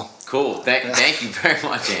pool. Cool. Thank you very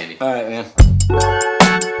much, Andy. All right, man.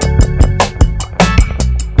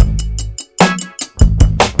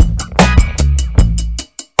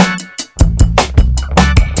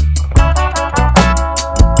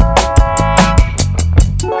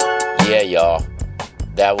 Y'all,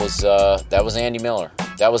 that was Andy Miller.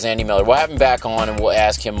 We'll have him back on and we'll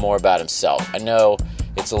ask him more about himself. I know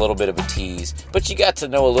it's a little bit of a tease, but you got to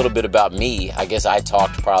know a little bit about me. I guess I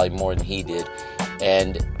talked probably more than he did,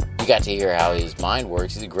 and you got to hear how his mind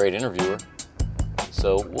works. He's a great interviewer,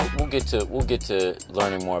 so we'll get to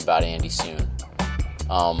learning more about Andy soon.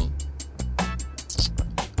 All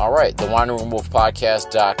right, the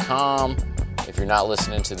WiningRoomWolfPodcast.com. If you're not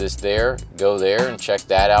listening to this there, go there and check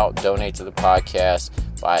that out. Donate to the podcast,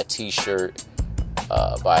 buy a t-shirt,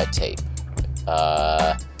 buy a tape.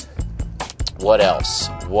 What else?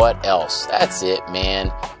 That's it,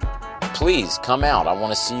 man. Please come out. I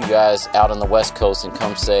want to see you guys out on the West Coast and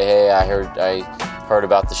come say, hey, I heard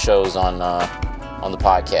about the shows on the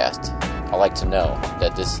podcast. I like to know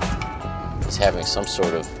that this is having some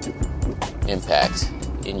sort of impact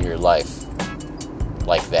in your life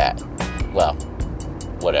like that. Well,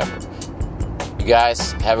 whatever. You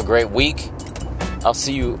guys have a great week. I'll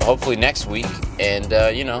see you hopefully next week. And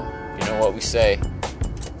you know what we say.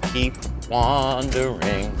 Keep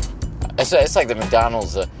wandering. It's like the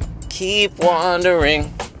McDonald's. Keep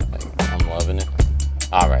wandering. I'm loving it.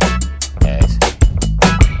 All right, guys.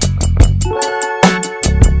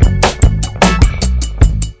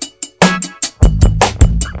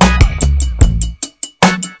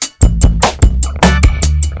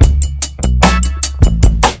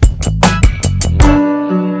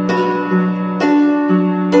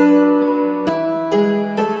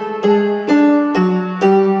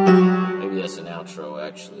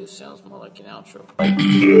 Sounds more like an outro. I'm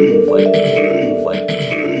like,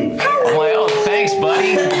 oh, thanks,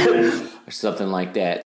 buddy. Or something like that.